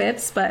funny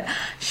quips, but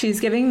she's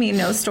giving me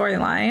no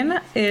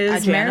storyline.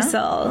 Is Adriana?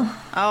 Marisol?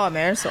 Oh,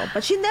 Marisol,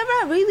 but she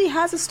never really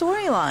has a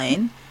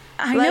storyline.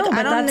 I Like, know, but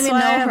I don't that's even why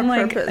know her I'm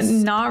like purpose.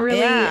 not really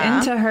Yeah.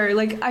 into her.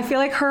 Like, I feel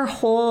like her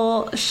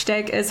whole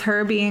shtick is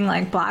her being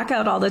like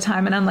blackout all the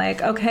time, and I'm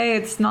like, okay,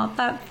 it's not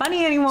that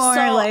funny anymore.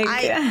 So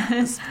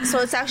like, so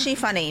it's actually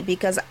funny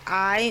because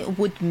I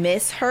would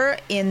miss her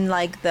in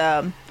like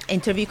the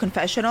interview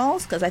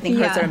confessionals because I think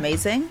hers Yeah. are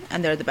amazing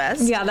and they're the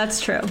best. yeah,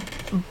 that's true.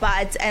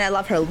 And I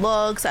love her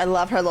looks, I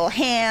love her little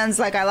hands,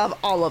 like I love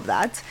all of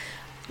that.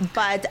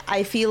 But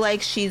I feel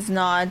like she's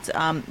not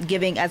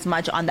giving as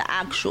much on the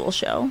actual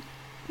show.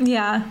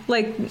 Yeah,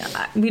 like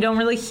we don't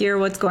really hear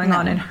what's going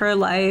on in her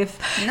life.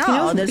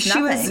 No, there's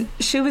nothing.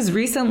 She was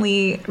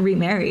recently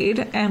remarried,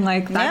 and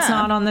like that's Yeah.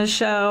 not on the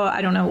show.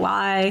 I don't know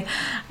why.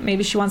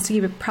 Maybe she wants to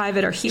keep it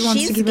private, or he wants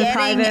She's to keep it getting-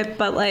 private.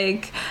 But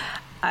like,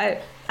 I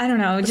don't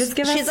know. Just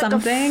give us She's like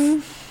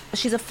something.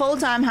 She's a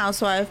full-time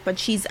housewife, but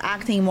she's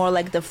acting more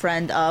like the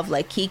friend of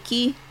like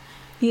Kiki.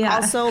 Yeah.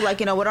 Also, like,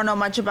 you know, we don't know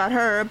much about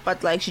her,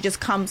 but like she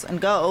just comes and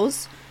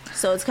goes.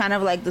 So it's kind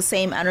of like the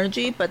same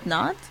energy, but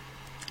not.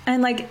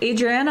 And like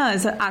Adriana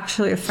is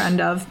actually a friend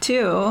of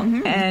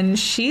too, and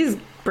she's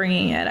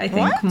bringing it. I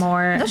think What?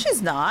 more. No,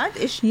 she's not.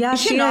 Is she, Yeah,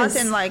 is she she not is.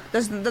 in like,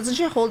 doesn't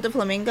she hold the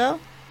flamingo?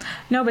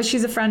 No, but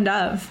she's a friend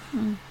of.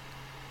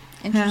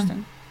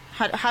 Interesting.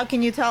 How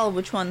can you tell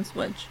which one's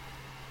which?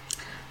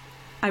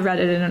 I read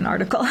it in an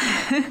article.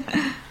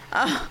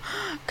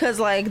 Because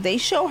like they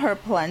show her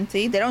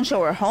plenty. They don't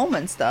show her home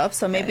and stuff.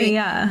 So maybe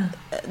yeah.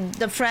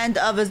 the friend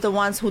of is the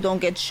ones who don't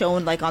get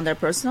shown like on their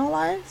personal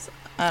lives.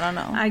 I don't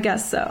know. I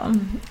guess so.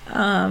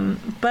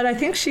 But I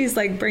think she's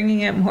like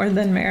bringing it more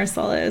than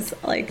Marisol is.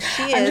 Like,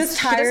 She I'm is. just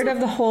She tired doesn't- of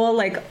the whole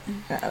like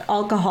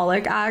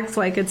alcoholic act.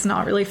 Like, it's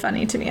not really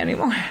funny to me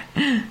anymore.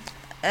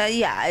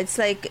 Yeah, it's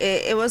like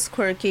it was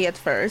quirky at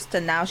first,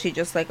 and now she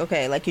just like,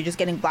 okay, like you're just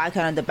getting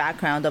blackout in the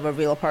background of a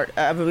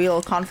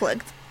real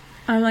conflict.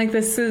 I'm like,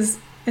 it's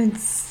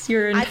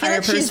your I feel entire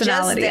like she's just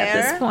personality at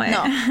there. this point.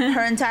 No,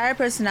 her entire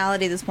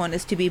personality at this point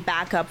is to be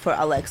backup for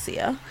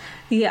Alexia.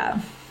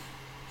 Yeah.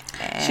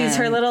 She's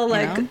her And, little you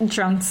like know?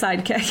 drunk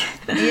sidekick.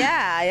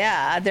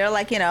 Yeah. They're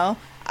like, you know,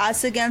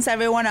 us against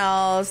everyone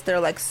else. They're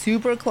like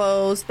super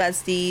close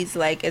besties.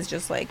 Like it's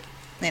just like,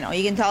 you know,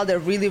 you can tell they're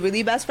really,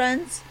 really best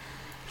friends.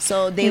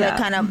 So they like Yeah.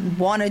 kind of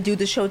want to do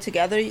the show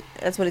together.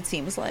 That's what it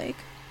seems like.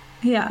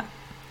 Yeah.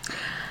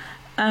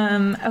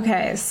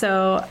 Okay,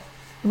 so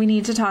we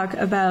need to talk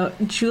about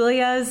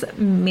Julia's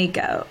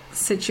makeout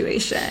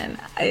situation.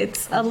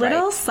 It's a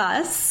little Right.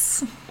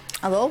 sus.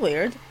 A little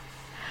weird.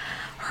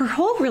 Her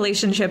whole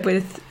relationship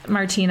with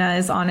Martina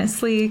is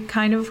honestly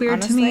kind of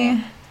weird to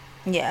me.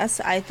 Yes,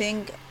 I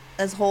think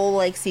this whole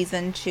like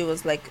season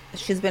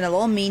she's been a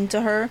little mean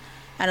to her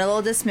and a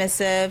little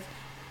dismissive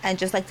and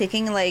just like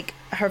taking like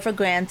her for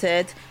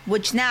granted,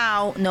 which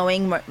now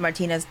knowing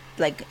Martina's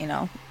like, you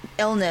know,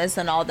 illness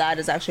and all that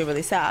is actually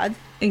really sad.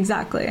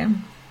 Exactly.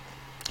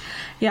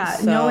 Yeah,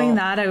 So- knowing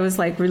that, it was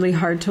like really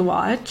hard to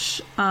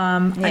watch. I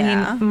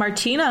Yeah. mean,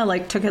 Martina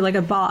like took it like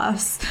a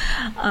boss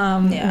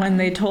Yeah. when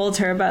they told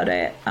her about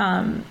it.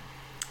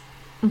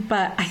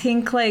 But I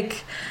think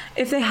like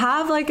if they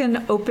have like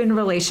an open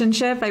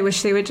relationship, I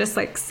wish they would just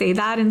like say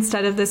that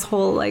instead of this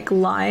whole like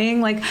lying.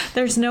 Like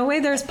there's no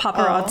way there's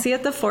paparazzi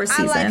at the Four I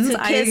Seasons.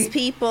 like to kiss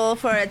people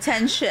for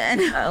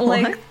attention.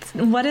 like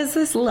what is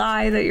this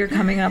lie that you're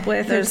coming up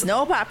with? There's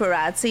no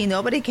paparazzi.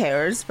 Nobody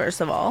cares, first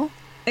of all.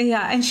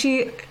 Yeah, and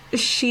she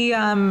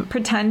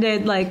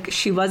pretended like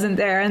she wasn't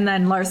there, and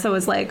then Larsa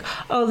was like,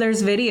 "Oh,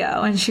 there's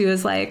video," and she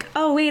was like,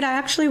 "Oh, wait, I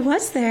actually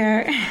was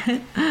there."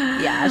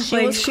 Yeah,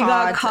 Like she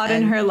got caught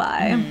in her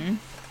lie.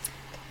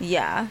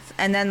 Yeah,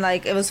 and then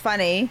like it was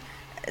funny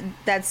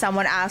that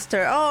someone asked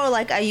her, "Oh,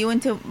 like are you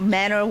into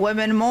men or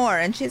women more?"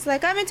 And she's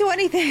like, "I'm into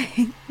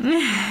anything."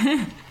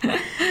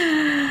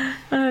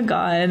 Oh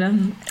God.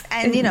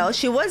 And you know,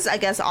 she was, I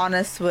guess,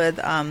 honest with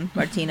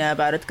Martina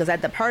about it because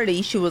at the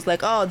party she was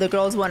like, "Oh, the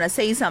girls want to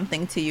say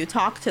something to you,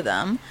 talk to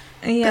them."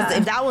 Because Yeah.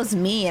 if that was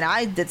me and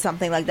I did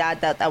something like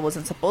that I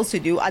wasn't supposed to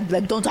do, I'd be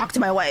like, "Don't talk to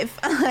my wife."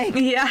 Like,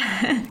 Yeah.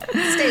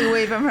 stay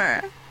away from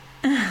her.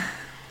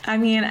 I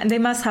mean, they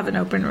must have an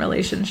open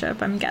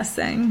relationship, I'm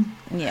guessing.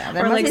 Yeah,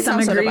 there Or must like be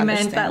some sort of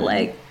agreement that understanding.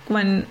 like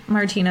when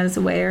Martina's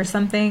away or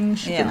something,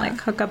 she can Yeah. like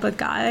hook up with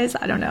guys.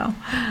 I don't know.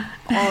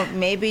 Or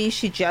maybe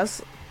she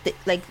just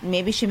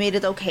maybe she made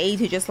it okay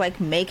to just like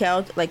make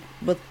out like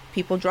with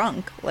people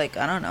drunk. Like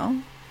I don't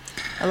know.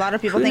 A lot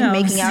of people Who think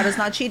knows? making out is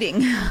not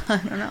cheating.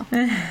 I don't know.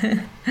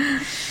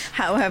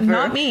 However,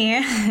 Not me.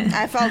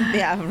 I felt,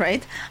 yeah,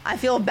 right. I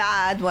feel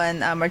bad when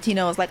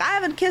Martina was like, I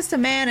haven't kissed a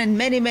man in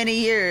many, many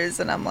years.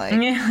 And I'm like,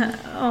 Yeah.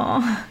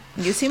 Oh.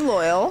 you seem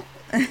loyal.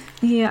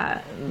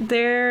 Yeah. In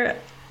the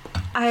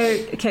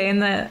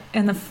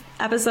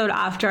episode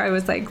after, I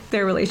was like,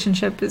 their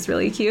relationship is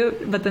really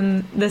cute. But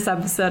then this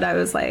episode, I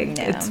was like,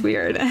 Yeah. it's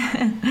weird.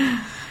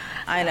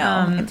 I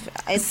know.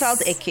 It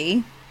felt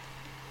icky.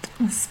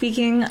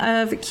 Speaking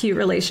of cute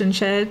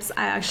relationships,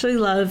 I actually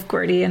love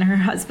Gordy and her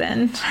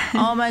husband.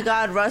 Oh my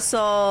God,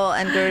 Russell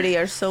and Gertie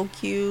are so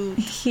cute.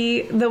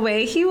 The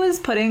way he was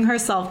putting her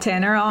self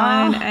tanner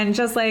on and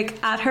just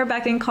like at her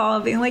beck and call,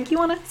 being like, "You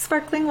want a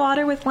sparkling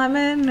water with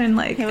lemon?" And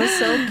like, He was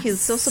so cute,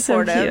 so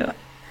supportive.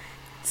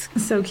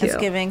 So cute. It's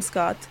giving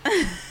Scott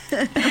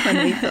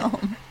when we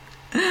film.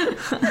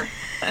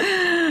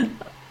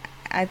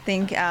 I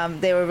think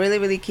they were really,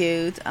 really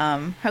cute.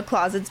 Her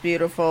closet's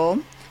beautiful.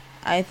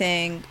 I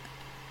think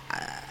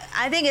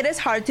it is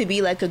hard to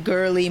be like a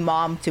girly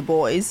mom to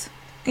boys.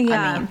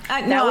 Yeah.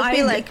 I mean, that would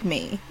be like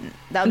me.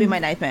 That would be my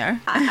nightmare.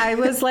 I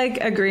was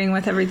like agreeing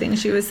with everything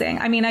she was saying.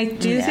 I mean, I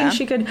do think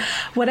she could.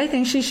 What I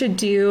think she should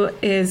do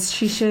is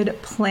she should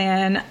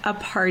plan a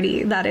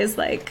party that is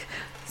like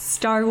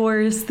Star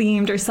Wars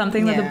themed or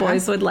something that the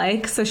boys would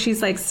like. So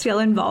she's like still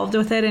involved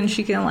with it and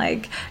she can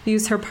like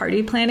use her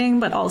party planning,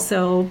 but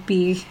also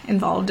be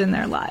involved in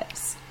their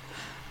lives.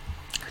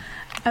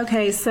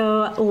 Okay,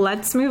 so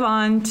let's move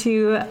on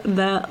to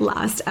the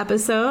last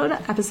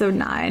episode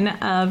 9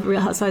 of Real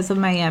Housewives of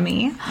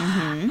Miami.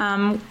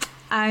 Mm-hmm.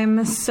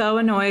 I'm so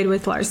annoyed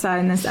with Larsa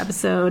in this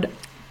episode.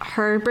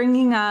 Her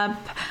bringing up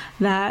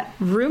that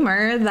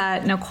rumor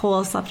that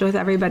Nicole slept with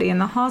everybody in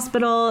the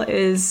hospital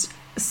is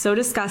so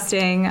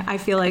disgusting. I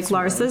feel like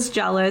Larsa's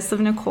jealous of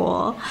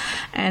Nicole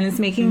and is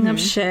making up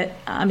shit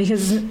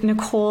because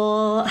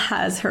Nicole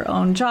has her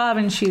own job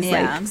and she's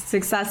like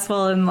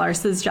successful, and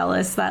Larsa's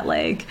jealous that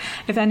like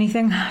if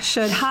anything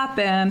should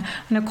happen,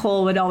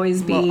 Nicole would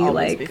always be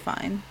be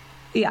fine.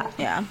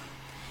 Yeah.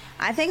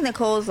 I think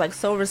Nicole is like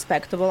so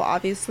respectable,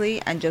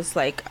 obviously, and just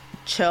like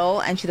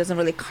chill, and she doesn't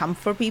really come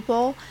for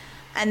people.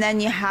 And then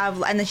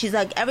she's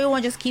like,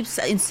 everyone just keeps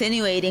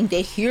insinuating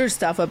they hear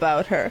stuff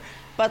about her.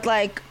 But,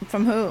 like,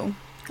 from who?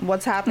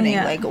 What's happening?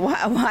 Yeah. Like,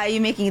 why are you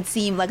making it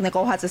seem like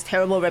Nicole has this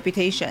terrible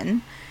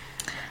reputation?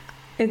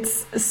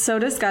 It's so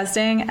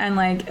disgusting. And,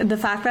 like, the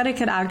fact that it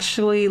could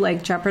actually,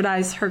 like,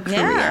 jeopardize her career.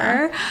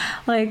 Yeah.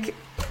 Like,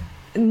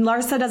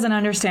 Larsa doesn't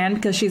understand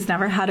because she's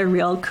never had a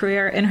real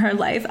career in her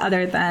life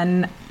other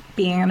than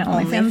being an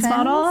OnlyFans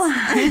model.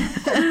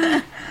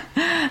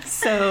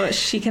 So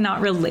she cannot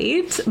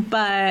relate.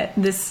 But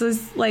this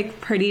is, like,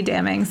 pretty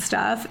damning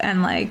stuff.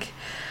 And, like...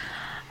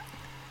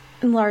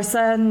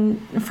 Larsa,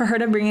 for her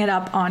to bring it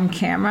up on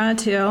camera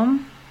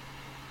too.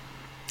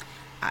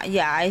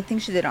 Yeah, I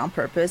think she did it on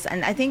purpose.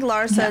 And I think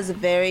Larsa is a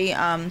very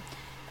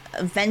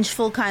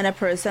vengeful kind of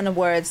person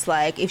where it's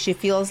like if she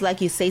feels like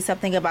you say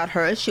something about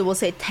her, she will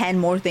say 10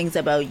 more things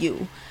about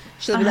you.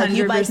 She'll be 100%. Like,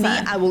 you bite me,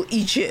 I will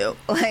eat you.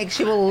 Like,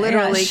 she will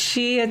literally...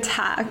 she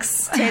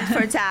attacks. Tit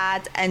for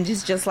tat, and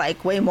just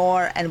like way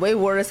more and way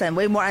worse and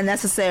way more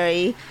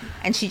unnecessary.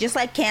 And she just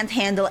like can't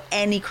handle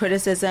any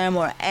criticism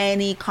or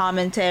any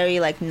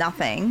commentary, like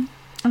nothing.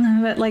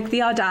 But like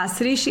the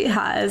audacity she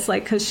has,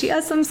 like, because she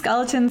has some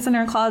skeletons in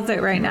her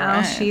closet right now.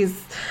 Right.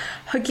 She's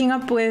hooking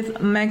up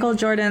with Michael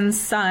Jordan's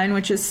son,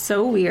 which is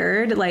so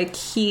weird. Like,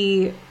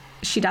 she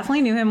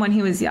definitely knew him when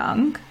he was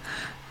young.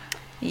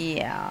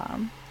 Yeah.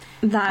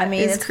 That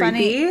is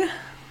creepy. Funny.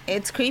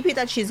 It's creepy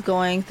that she's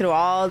going through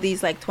all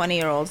these like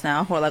 20-year-olds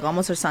now who are like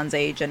almost her son's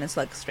age, and it's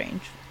like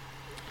strange.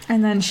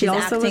 And then she's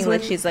also acting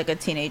like she's like a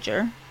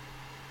teenager.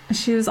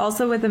 She was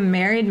also with a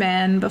married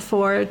man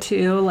before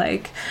too.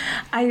 Like,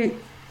 I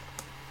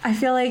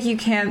feel like you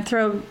can't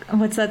throw,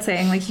 what's that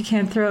saying? Like, you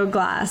can't throw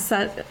glass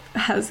at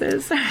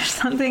houses or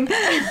something.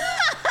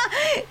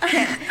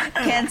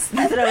 can't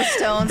throw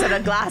stones at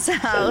a glass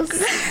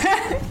house.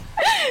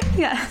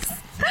 Yes.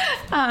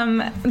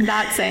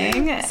 That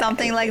saying.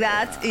 Something like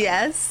that,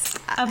 yes.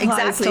 Applies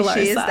exactly, to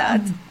she is Larsa.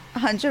 that.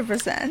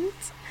 100%.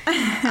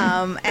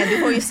 And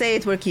before you say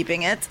it, we're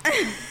keeping it.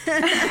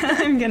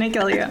 I'm gonna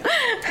kill you.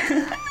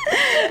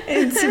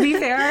 To be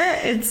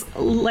fair, it's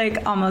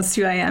like almost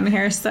 2 a.m.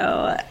 here,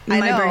 so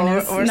my brain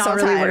is we're not so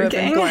really tired. working.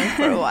 We've been going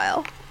for a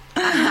while.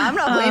 I'm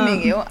not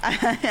blaming you.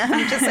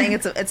 I'm just saying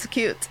it's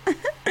cute.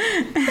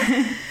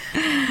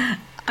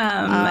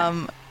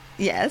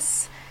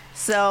 Yes.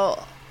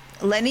 So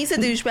Lenny's a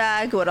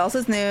douchebag. What else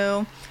is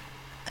new?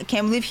 I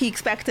can't believe he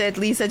expected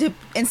Lisa to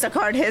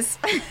Instacart his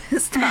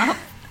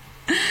stuff.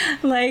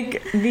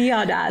 Like, the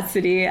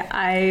audacity.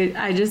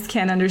 I just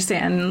can't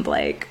understand,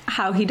 like,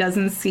 how he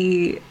doesn't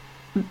see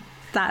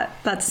that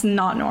that's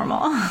not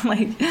normal.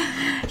 Like,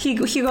 he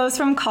goes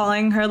from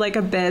calling her like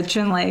a bitch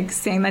and like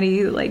saying that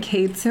he like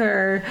hates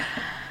her,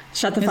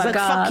 shut the fuck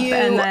up, fuck you.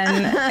 and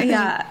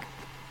then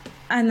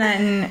and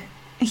then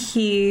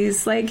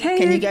he's like, hey,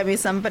 can you get me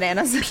some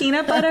bananas?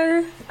 Peanut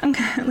butter? I'm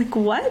like,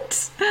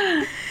 what?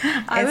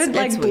 I would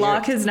like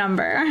block his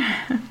number.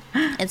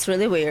 It's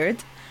really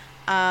weird.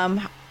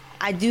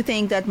 I do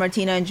think that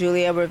Martina and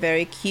Julia were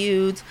very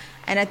cute.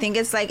 And I think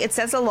it's like, it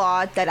says a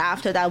lot that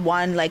after that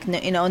one, like,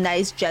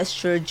 nice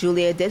gesture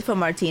Julia did for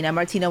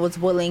Martina was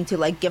willing to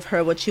like give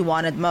her what she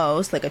wanted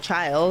most, like a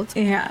child.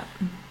 Yeah.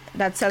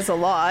 That says a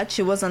lot.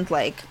 She wasn't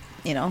like,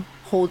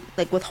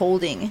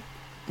 withholding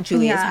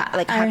Julia's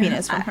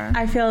happiness from her.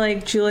 I feel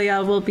like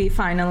Julia will be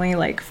finally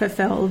like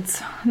fulfilled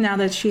now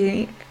that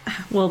she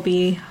will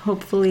be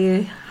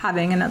hopefully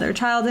having another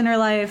child in her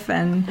life.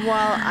 And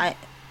well,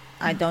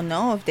 I don't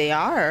know if they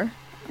are.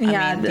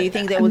 Yeah. Do you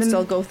think they would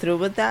still go through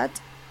with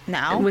that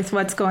now? With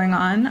what's going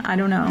on? I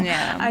don't know.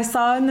 Yeah. I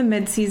saw in the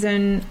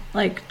mid-season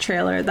like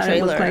trailer that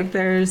it looked like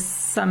there's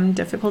some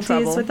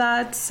difficulties with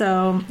that.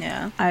 So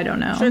yeah, I don't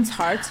know. I'm sure it's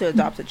hard to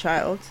adopt a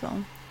child.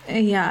 So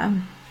yeah,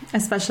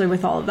 especially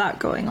with all of that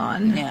going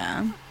on.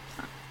 Yeah.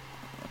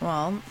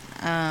 Well,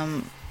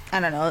 I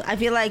don't know. I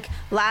feel like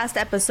last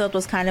episode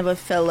was kind of a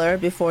filler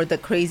before the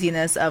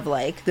craziness of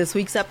like this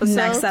week's episode.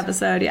 Next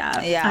episode,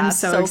 yeah. Yeah, I'm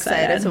so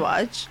excited to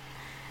watch.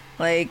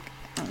 Like,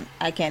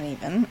 I can't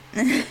even.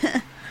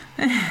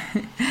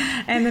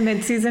 And the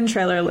mid-season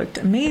trailer looked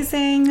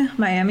amazing.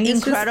 Miami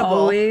is just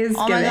always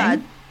my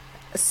God.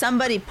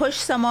 Somebody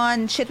pushed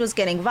someone. Shit was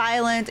getting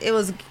violent. It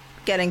was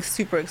getting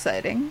super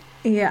exciting.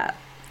 Yeah.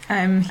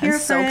 I'm here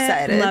for it.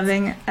 Excited.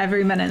 Loving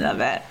every minute of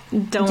it.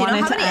 Do you know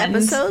how many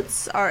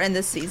episodes are in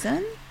this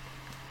season?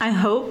 I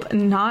hope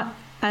not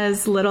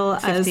as little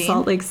 15? As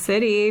Salt Lake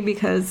City,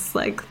 because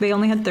like they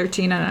only had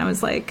 13 and I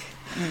was like,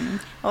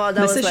 well,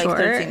 that was like short.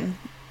 13.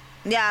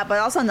 Yeah, but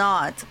also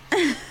not.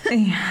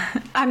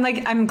 Yeah.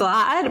 I'm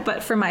glad,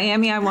 but for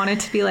Miami, I want it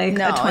to be like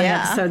a 20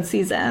 episode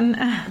season.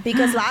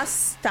 Because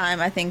last time,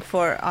 I think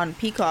on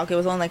Peacock, it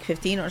was only like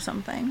 15 or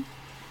something.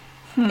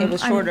 It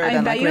was shorter than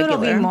I bet you it'll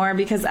be more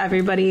because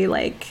everybody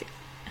like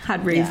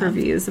had rave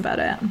reviews about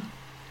it.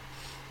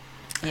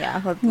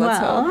 Yeah, let's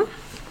hope.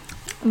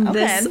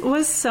 This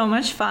was so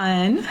much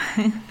fun.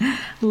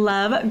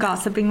 Love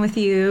gossiping with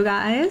you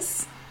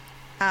guys.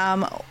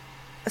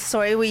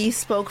 Sorry we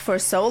spoke for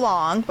so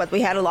long, but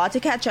we had a lot to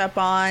catch up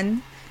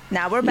on.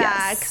 Now we're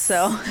back,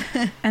 so.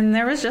 And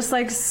there was just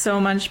like so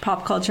much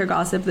pop culture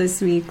gossip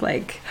this week.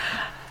 Like,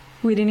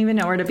 we didn't even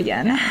know where to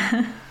begin.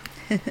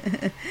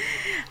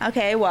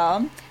 Okay,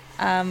 well,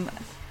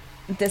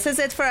 this is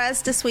it for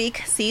us this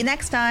week. See you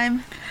next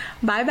time.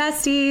 Bye,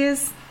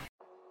 besties.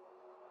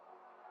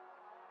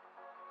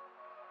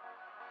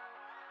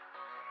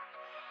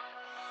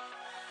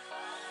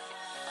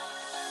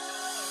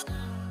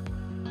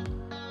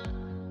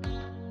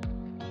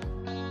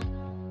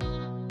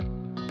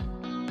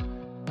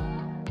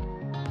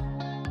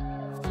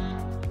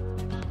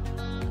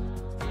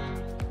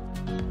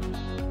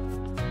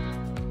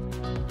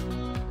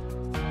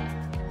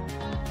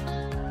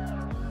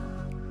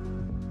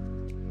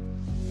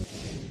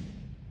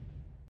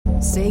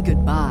 Say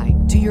goodbye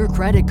to your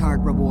credit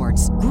card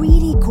rewards.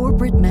 Greedy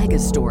corporate mega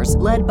stores,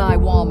 led by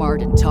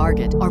Walmart and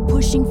Target, are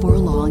pushing for a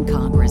law in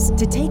Congress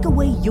to take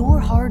away your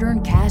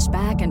hard-earned cash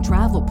back and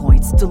travel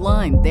points to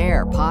line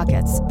their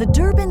pockets. The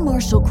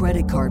Durbin-Marshall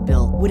credit card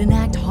bill would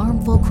enact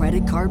harmful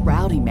credit card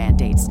routing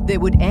mandates that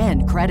would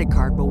end credit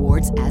card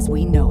rewards as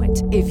we know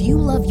it. If you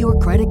love your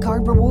credit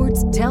card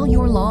rewards, tell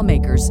your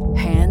lawmakers,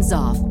 hands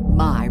off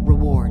my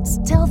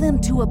rewards. Tell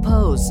them to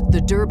oppose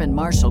the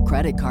Durbin-Marshall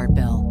credit card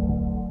bill.